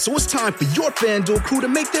action, so it's time for your FanDuel crew to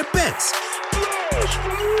make their bets.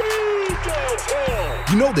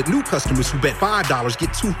 You know that new customers who bet $5 get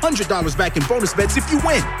 $200 back in bonus bets if you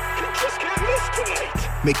win.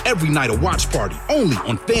 Make every night a watch party only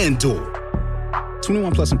on FanDuel.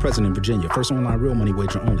 21 plus and present in Virginia. First online real money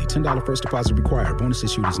wager only. $10 first deposit required. Bonus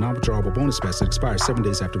issued is non-withdrawable bonus bets that expires 7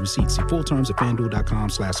 days after receipt. See full terms at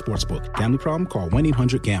FanDuel.com/sportsbook. Gambling problem? Call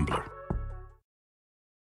 1-800-GAMBLER.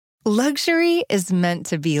 Luxury is meant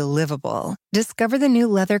to be livable. Discover the new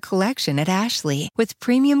leather collection at Ashley with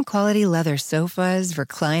premium quality leather sofas,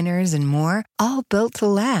 recliners, and more, all built to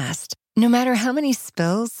last. No matter how many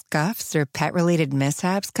spills, scuffs, or pet-related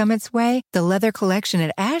mishaps come its way, the leather collection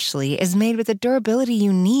at Ashley is made with the durability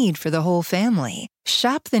you need for the whole family.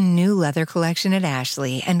 Shop the new leather collection at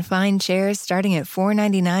Ashley and find chairs starting at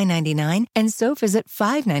 $499.99 and sofas at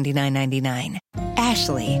 $599.99.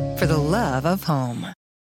 Ashley, for the love of home.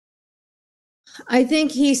 I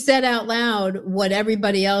think he said out loud what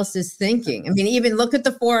everybody else is thinking. I mean, even look at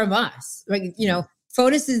the four of us. Like, you know,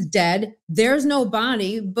 Fotis is dead. There's no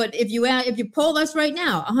body. But if you poll us right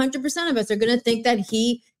now, 100% of us are going to think that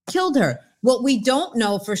he killed her. What we don't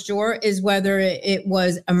know for sure is whether it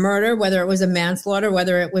was a murder, whether it was a manslaughter,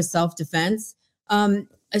 whether it was self-defense.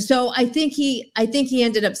 So I think he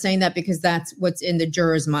ended up saying that because that's what's in the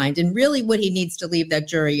juror's mind. And really what he needs to leave that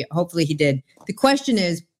jury, hopefully he did. The question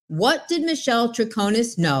is, what did Michelle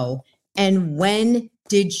Troconis know? And when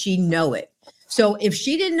did she know it? So if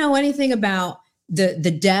she didn't know anything about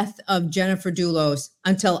the death of Jennifer Dulos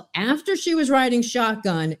until after she was riding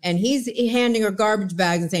shotgun and he's handing her garbage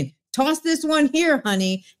bags and saying, toss this one here,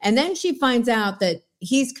 honey. And then she finds out that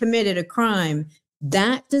he's committed a crime.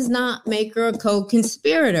 That does not make her a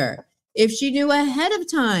co-conspirator. If she knew ahead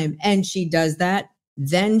of time and she does that,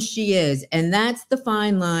 then she is. And that's the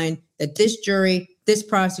fine line that this jury, this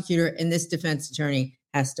prosecutor, and this defense attorney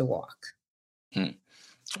has to walk.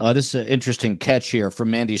 This is an interesting catch here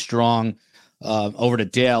from Mandy Strong. Over to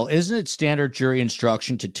Dale. Isn't it standard jury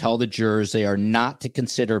instruction to tell the jurors they are not to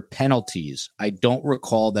consider penalties? I don't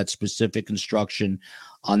recall that specific instruction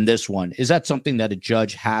on this one. Is that something that a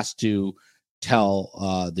judge has to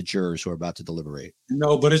tell the jurors who are about to deliberate?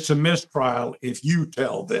 No, but it's a mistrial if you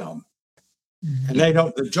tell them. And they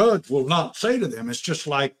don't, the judge will not say to them. It's just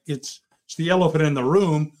like it's the elephant in the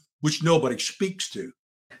room, which nobody speaks to.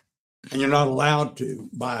 And you're not allowed to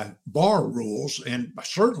by bar rules and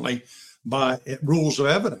certainly by rules of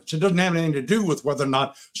evidence. It doesn't have anything to do with whether or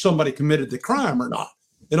not somebody committed the crime or not.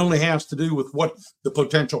 It only has to do with what the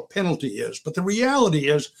potential penalty is. But the reality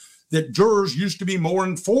is that jurors used to be more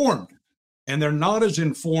informed, and they're not as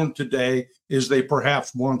informed today as they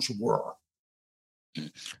perhaps once were.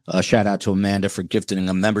 Shout out to Amanda for gifting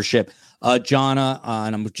a membership. Jonna,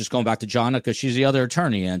 and I'm just going back to Jonna because she's the other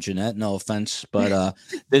attorney, and Jeanette, no offense. But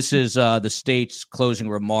this is the state's closing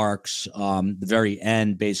remarks. The very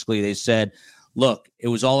end, basically, they said, look, it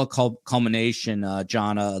was all a culmination,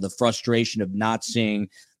 Jonna, the frustration of not seeing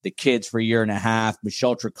the kids for a year and a half.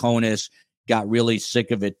 Michelle Troconis got really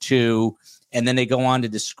sick of it, too. And then they go on to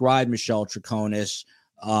describe Michelle Troconis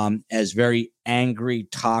as very angry,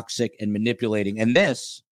 toxic, and manipulating. And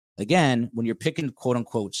this, again, when you're picking quote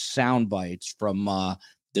unquote sound bites from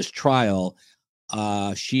this trial,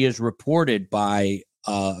 she is reported by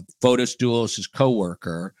Fotis Dulos'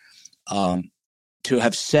 coworker to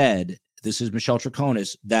have said, this is Michelle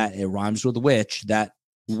Troconis, that it rhymes with witch, that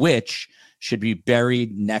witch should be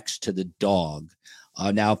buried next to the dog.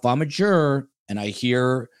 Now, if I'm a juror and I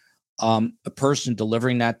hear a person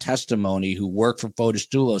delivering that testimony who worked for Fotis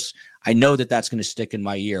Dulos, I know that that's going to stick in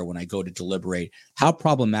my ear when I go to deliberate. How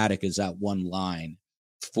problematic is that one line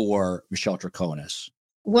for Michelle Troconis?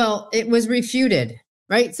 Well, it was refuted,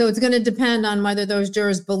 right? So it's going to depend on whether those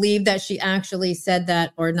jurors believe that she actually said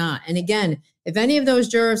that or not. And again, if any of those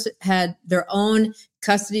jurors had their own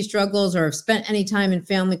custody struggles or have spent any time in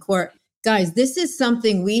family court, Guys, this is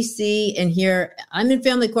something we see and hear. I'm in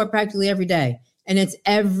family court practically every day, and it's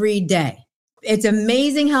every day. It's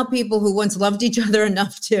amazing how people who once loved each other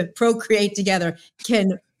enough to procreate together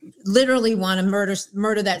can literally want to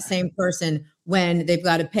murder that same person when they've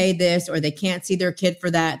got to pay this, or they can't see their kid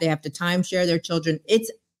for that. They have to timeshare their children.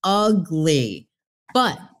 It's ugly.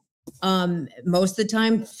 But most of the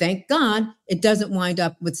time, thank God, it doesn't wind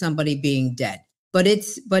up with somebody being dead. But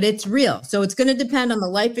it's real. So it's going to depend on the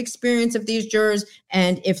life experience of these jurors,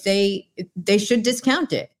 and if they should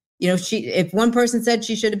discount it. You know, if one person said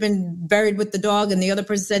she should have been buried with the dog, and the other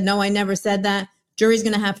person said, no, I never said that, jury's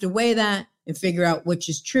going to have to weigh that and figure out which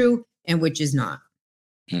is true and which is not.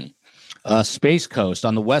 Space Coast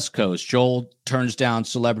on the West Coast. Joel turns down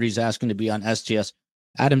celebrities asking to be on STS.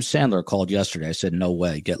 Adam Sandler called yesterday. I said, no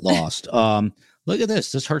way, get lost. Look at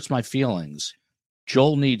this. This hurts my feelings.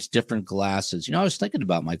 Joel needs different glasses. You know, I was thinking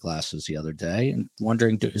about my glasses the other day and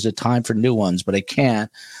wondering, is it time for new ones? But I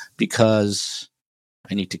can't because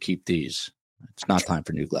I need to keep these. It's not time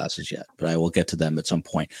for new glasses yet, but I will get to them at some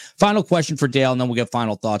point. Final question for Dale, and then we'll get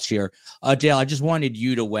final thoughts here. Dale, I just wanted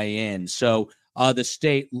you to weigh in. So the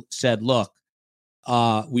state said, look,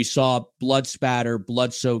 we saw blood spatter,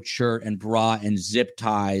 blood-soaked shirt and bra and zip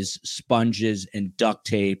ties, sponges and duct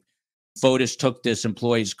tape. Fotis took this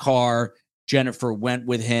employee's car. Jennifer went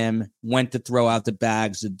with him, went to throw out the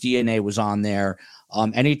bags. The DNA was on there.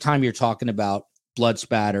 Anytime you're talking about blood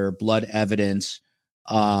spatter, blood evidence,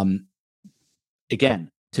 again,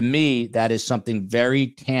 to me, that is something very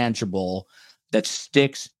tangible that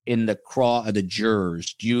sticks in the craw of the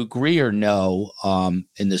jurors. Do you agree or no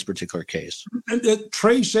in this particular case?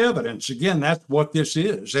 Trace evidence, again, that's what this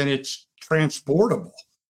is, and it's transportable.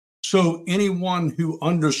 So anyone who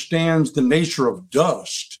understands the nature of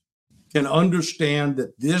dust can understand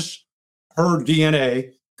that her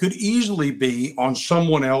DNA could easily be on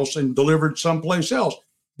someone else and delivered someplace else.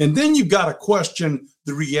 And then you've got to question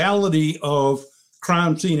the reality of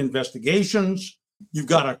crime scene investigations. You've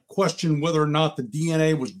got to question whether or not the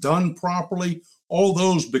DNA was done properly. All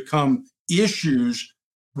those become issues,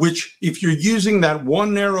 which if you're using that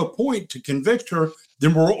one narrow point to convict her,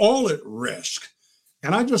 then we're all at risk.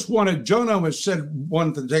 And I just wanted, Jonah has said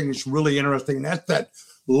one thing that's really interesting, and that's that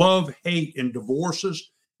love, hate, and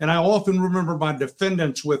divorces. And I often remember my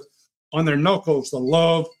defendants with on their knuckles, the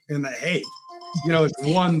love and the hate. You know, it's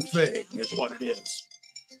one thing is what it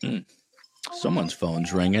is. Someone's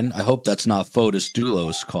phone's ringing. I hope that's not Fotis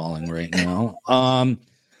Dulos calling right now.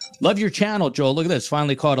 Love your channel, Joel. Look at this.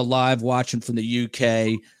 Finally caught a live watching from the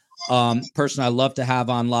UK. Person I love to have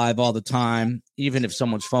on live all the time, even if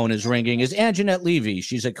someone's phone is ringing, is Anjanette Levy.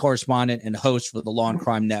 She's a correspondent and host for the Law and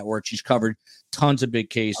Crime Network. She's covered tons of big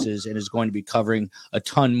cases and is going to be covering a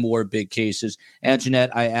ton more big cases.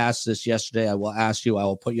 Anjanette, I asked this yesterday. I will ask you. I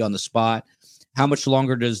will put you on the spot. How much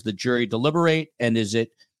longer does the jury deliberate? And is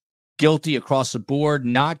it guilty across the board,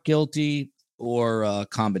 not guilty, or a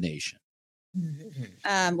combination?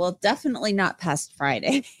 Well, definitely not past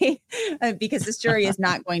Friday because this jury is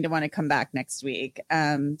not going to want to come back next week.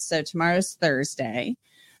 So tomorrow's Thursday.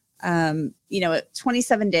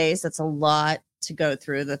 27 days, that's a lot to go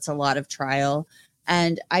through. That's a lot of trial.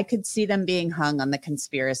 And I could see them being hung on the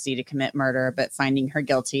conspiracy to commit murder, but finding her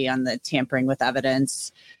guilty on the tampering with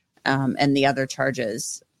evidence and the other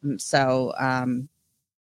charges. So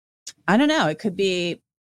I don't know. It could be,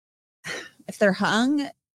 if they're hung,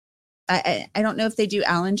 I don't know if they do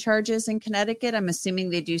Allen charges in Connecticut. I'm assuming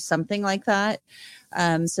they do something like that.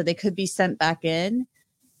 So they could be sent back in,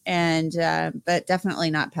 but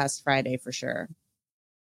definitely not past Friday for sure.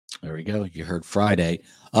 There we go. You heard Friday.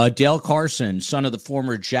 Dale Carson, son of the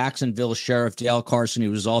former Jacksonville Sheriff Dale Carson,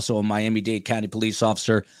 who was also a Miami-Dade County police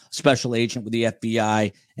officer, special agent with the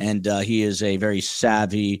FBI, and he is a very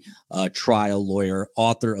savvy trial lawyer,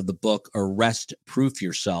 author of the book Arrest Proof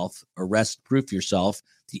Yourself,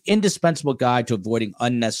 the indispensable guide to avoiding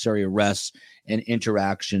unnecessary arrests and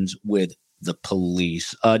interactions with the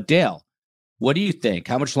police. Dale, what do you think?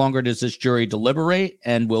 How much longer does this jury deliberate,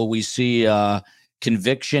 and will we see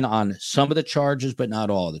conviction on some of the charges, but not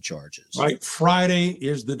all of the charges? Right. Friday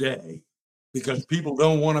is the day because people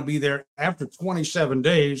don't want to be there after 27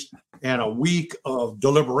 days and a week of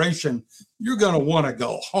deliberation. You're going to want to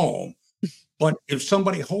go home. But if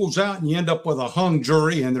somebody holds out and you end up with a hung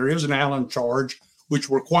jury and there is an Allen charge, which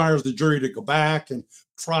requires the jury to go back and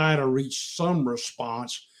try to reach some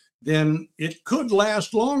response, then it could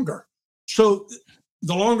last longer. So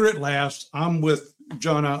the longer it lasts, I'm with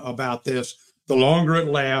Jonah about this. The longer it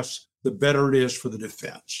lasts, the better it is for the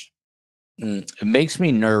defense. It makes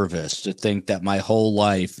me nervous to think that my whole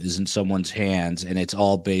life is in someone's hands, and it's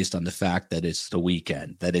all based on the fact that it's the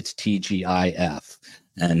weekend, that it's TGIF,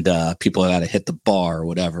 and people got to hit the bar or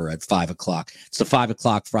whatever at 5 o'clock. It's the 5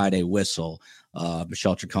 o'clock Friday whistle.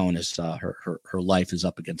 Michelle Chaconis, her life is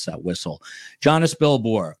up against that whistle. Jonas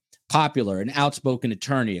Bilbour, popular, an outspoken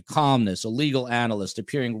attorney, a columnist, a legal analyst,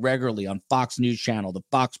 appearing regularly on Fox News Channel, the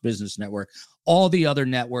Fox Business Network, all the other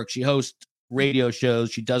networks. She hosts radio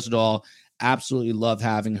shows. She does it all. Absolutely love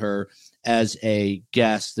having her as a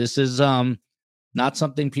guest. This is not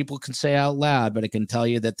something people can say out loud, but I can tell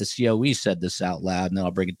you that the COE said this out loud, and then I'll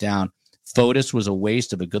break it down. Fotis was a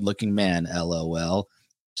waste of a good-looking man, LOL.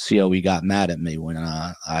 COE got mad at me when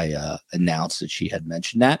I announced that she had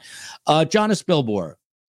mentioned that. Jonas Bilbour,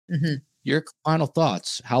 your final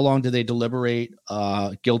thoughts. How long do they deliberate?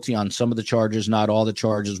 Guilty on some of the charges, not all the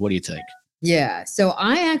charges. What do you think? Yeah. So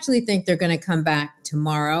I actually think they're going to come back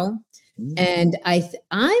tomorrow. And I'm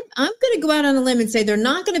going to go out on a limb and say they're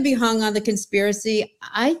not going to be hung on the conspiracy.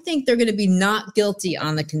 I think they're going to be not guilty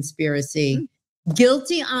on the conspiracy,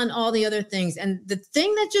 guilty on all the other things. And the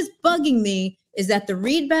thing that's just bugging me is that the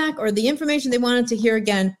readback or the information they wanted to hear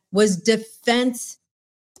again was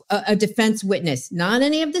a defense witness, not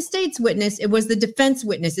any of the state's witness. It was the defense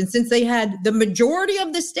witness. And since they had the majority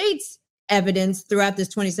of the state's evidence throughout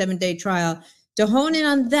this 27-day trial, to hone in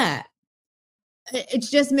on that, it's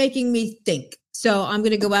just making me think. So I'm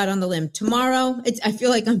going to go out on the limb tomorrow. I feel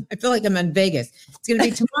like I'm in Vegas. It's going to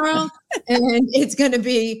be tomorrow, and it's going to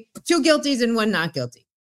be 2 guilties and 1 not guilty.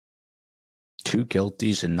 2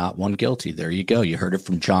 guilties and not 1 guilty. There you go. You heard it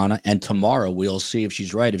from Jonna. And tomorrow we'll see if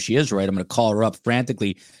she's right. If she is right, I'm going to call her up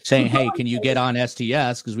frantically saying, hey, can you get on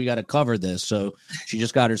STS? Because we got to cover this. So she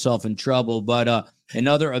just got herself in trouble. But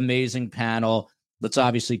another amazing panel. Let's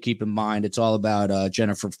obviously keep in mind it's all about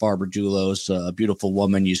Jennifer Farber-Dulos, a beautiful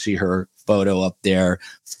woman. You see her photo up there.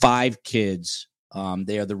 5 kids.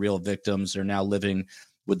 They are the real victims. They're now living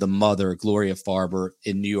with the mother, Gloria Farber,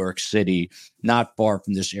 in New York City, not far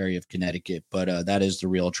from this area of Connecticut. But that is the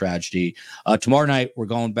real tragedy. Tomorrow night, we're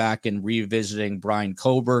going back and revisiting Brian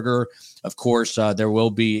Koberger. Of course, there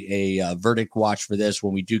will be a verdict watch for this.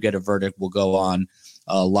 When we do get a verdict, we'll go on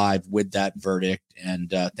live with that verdict.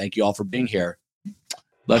 And thank you all for being here.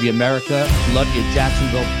 Love you, America. Love you,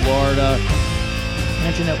 Jacksonville, Florida.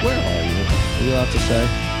 Anjanette, where are you? Are you allowed to say?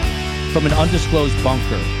 From an undisclosed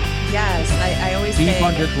bunker. Yes, I always Deep say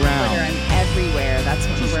underground. Twitter, I'm everywhere. That's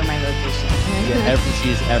where my location is. Yeah,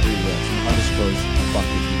 she is everywhere. From an undisclosed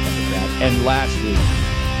bunker, deep underground. And lastly,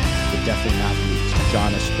 but definitely not least,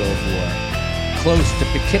 Jonas Bilbour, close to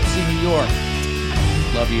Poughkeepsie, New York.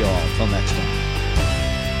 Love you all. Till next time.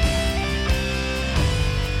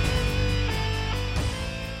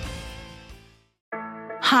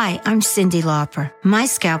 Hi, I'm Cyndi Lauper. My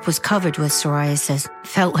scalp was covered with psoriasis.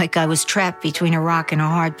 Felt like I was trapped between a rock and a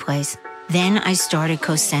hard place. Then I started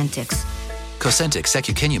Cosentyx. Cosentyx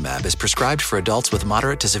secukinumab is prescribed for adults with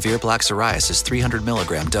moderate to severe plaque psoriasis 300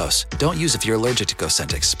 milligram dose. Don't use if you're allergic to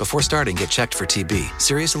Cosentyx. Before starting, get checked for TB,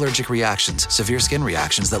 serious allergic reactions, severe skin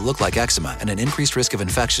reactions that look like eczema, and an increased risk of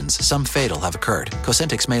infections, some fatal, have occurred.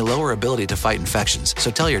 Cosentyx may lower ability to fight infections,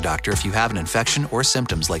 so tell your doctor if you have an infection or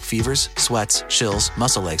symptoms like fevers, sweats, chills,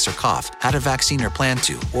 muscle aches, or cough, had a vaccine or plan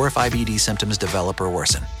to, or if IBD symptoms develop or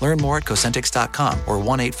worsen. Learn more at Cosentyx.com or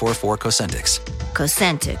 1-844-COSENTYX.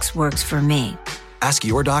 Cosentyx works for me. Ask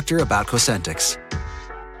your doctor about Cosentyx.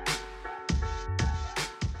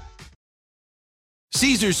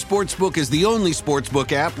 Caesars Sportsbook is the only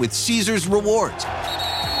sportsbook app with Caesars Rewards.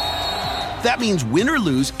 That means win or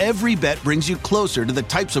lose, every bet brings you closer to the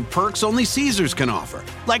types of perks only Caesars can offer.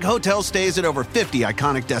 Like hotel stays at over 50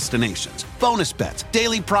 iconic destinations, bonus bets,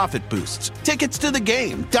 daily profit boosts, tickets to the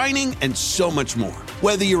game, dining, and so much more.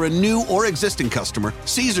 Whether you're a new or existing customer,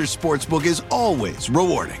 Caesars Sportsbook is always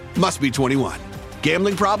rewarding. Must be 21.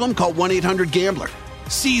 Gambling problem? Call 1-800-GAMBLER.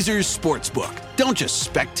 Caesars Sportsbook. Don't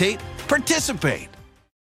just spectate, participate.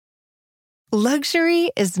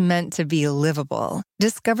 Luxury is meant to be livable.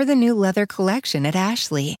 Discover the new leather collection at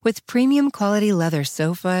Ashley with premium quality leather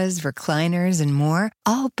sofas, recliners, and more,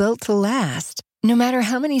 all built to last. No matter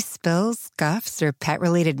how many spills, scuffs, or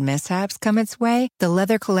pet-related mishaps come its way, the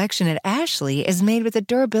leather collection at Ashley is made with the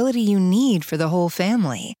durability you need for the whole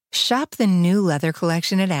family. Shop the new leather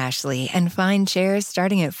collection at Ashley and find chairs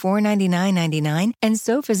starting at $499.99 and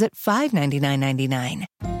sofas at $599.99.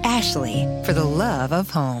 Ashley, for the love of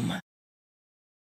home.